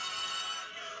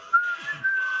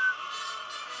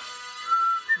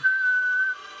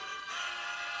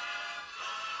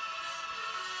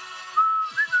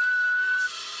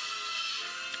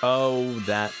 Oh,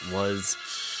 that was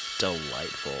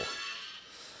delightful.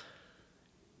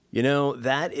 You know,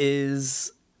 that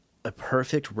is a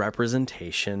perfect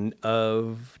representation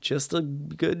of just a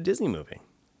good Disney movie.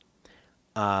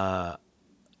 I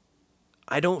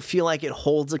don't feel like it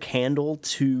holds a candle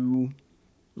to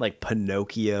like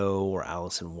Pinocchio or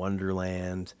Alice in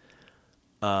Wonderland.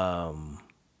 I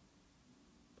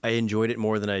enjoyed it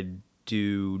more than I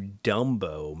do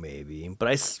Dumbo, maybe.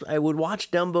 But I would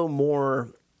watch Dumbo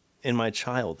more in my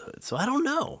childhood. So I don't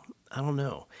know. I'm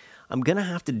going to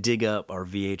have to dig up our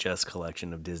VHS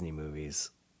collection of Disney movies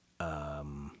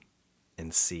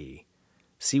and see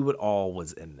what all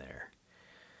was in there.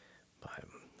 But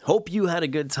hope you had a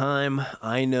good time.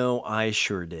 I know I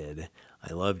sure did.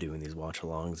 I love doing these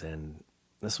watch-alongs, and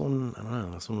this one, I don't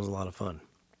know, this one was a lot of fun.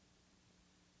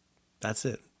 That's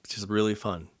it. It's just really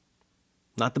fun.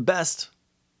 Not the best,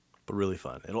 but really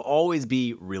fun. It'll always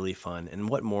be really fun, and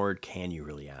what more can you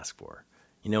really ask for?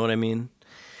 You know what I mean?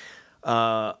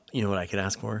 You know what I could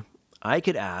ask for? I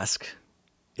could ask,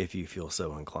 if you feel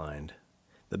so inclined,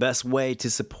 the best way to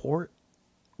support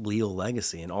Leo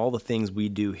Legacy and all the things we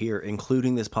do here,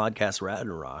 including this podcast,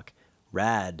 Radnarok,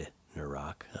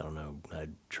 I don't know, I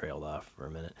trailed off for a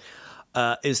minute,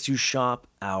 is to shop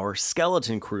our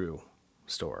Skeleton Crew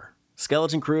store.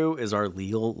 Skeleton Crew is our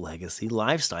Leo Legacy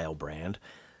lifestyle brand.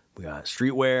 We got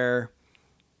streetwear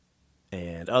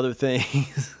and other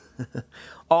things,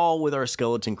 all with our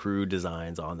Skeleton Crew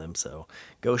designs on them. So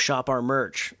go shop our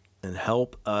merch and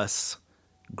help us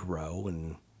grow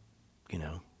and, you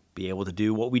know, be able to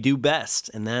do what we do best.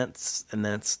 And that's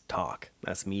talk.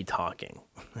 That's me talking.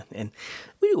 And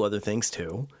we do other things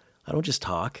too. I don't just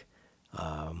talk.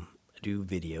 I do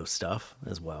video stuff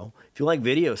as well. If you like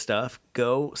video stuff,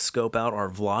 go scope out our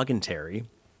Vloggmentary.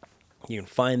 You can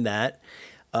find that.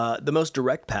 The most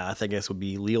direct path, I guess, would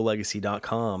be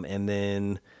leolegacy.com, and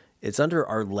then it's under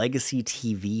our Legacy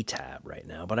TV tab right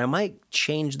now, but I might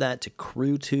change that to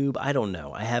CrewTube. I don't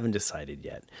know. I haven't decided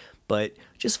yet, but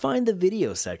just find the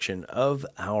video section of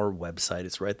our website.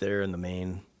 It's right there in the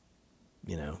main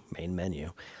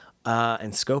menu,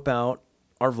 and scope out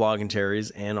our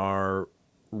Vloggmentaries and our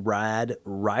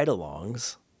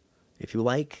ride-alongs. If you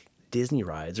like Disney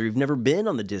rides, or you've never been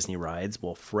on the Disney rides,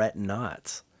 well, fret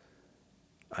not.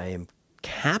 I am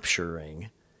capturing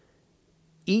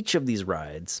each of these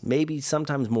rides, maybe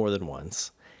sometimes more than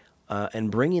once,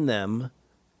 and bringing them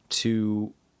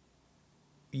to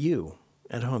you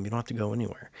at home. You don't have to go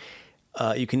anywhere.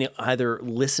 You can either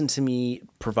listen to me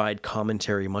provide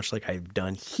commentary, much like I've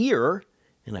done here,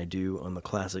 and I do on the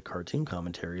classic cartoon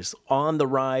commentaries, on the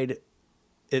ride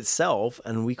itself,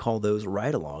 and we call those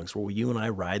ride-alongs, where you and I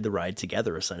ride the ride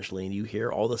together, essentially, and you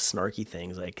hear all the snarky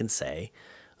things I can say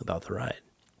about the ride.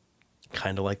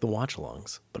 Kind of like the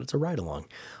watch-alongs, but it's a ride-along.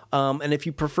 And if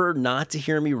you prefer not to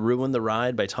hear me ruin the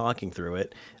ride by talking through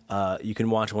it, you can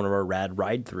watch one of our rad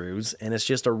ride-throughs, and it's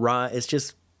just a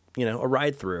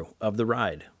ride-through of the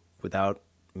ride without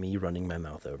me running my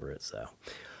mouth over it. So,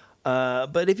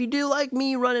 but if you do like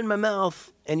me running my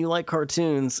mouth and you like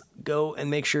cartoons, go and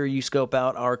make sure you scope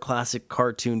out our classic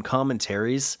cartoon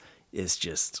commentaries. It's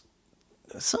just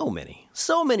so many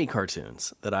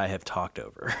cartoons that I have talked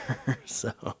over.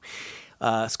 So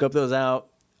scope those out.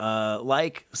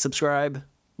 Like, subscribe,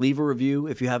 leave a review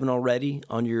if you haven't already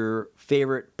on your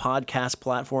favorite podcast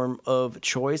platform of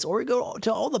choice, or go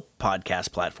to all the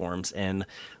podcast platforms and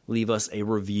leave us a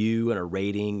review and a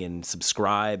rating and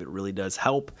subscribe. It really does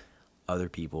help other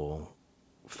people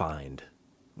find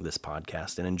this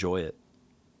podcast and enjoy it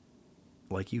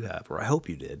like you have, or I hope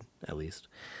you did, at least.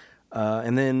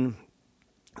 And then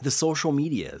the social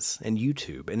medias and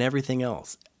YouTube and everything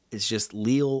else. It's just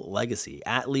Leo Legacy.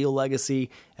 At Leo Legacy,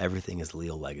 everything is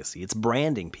Leo Legacy. It's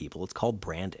branding, people. It's called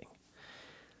branding.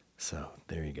 So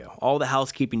there you go. All the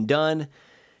housekeeping done.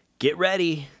 Get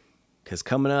ready, because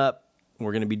coming up,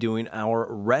 we're going to be doing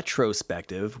our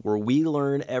retrospective, where we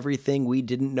learn everything we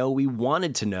didn't know we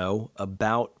wanted to know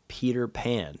about Peter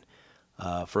Pan.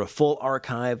 For a full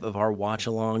archive of our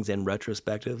watch-alongs and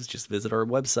retrospectives, just visit our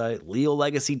website,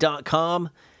 leolegacy.com.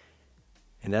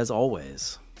 And as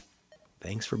always,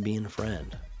 thanks for being a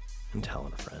friend and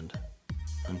telling a friend.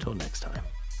 Until next time.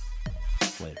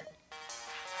 Later.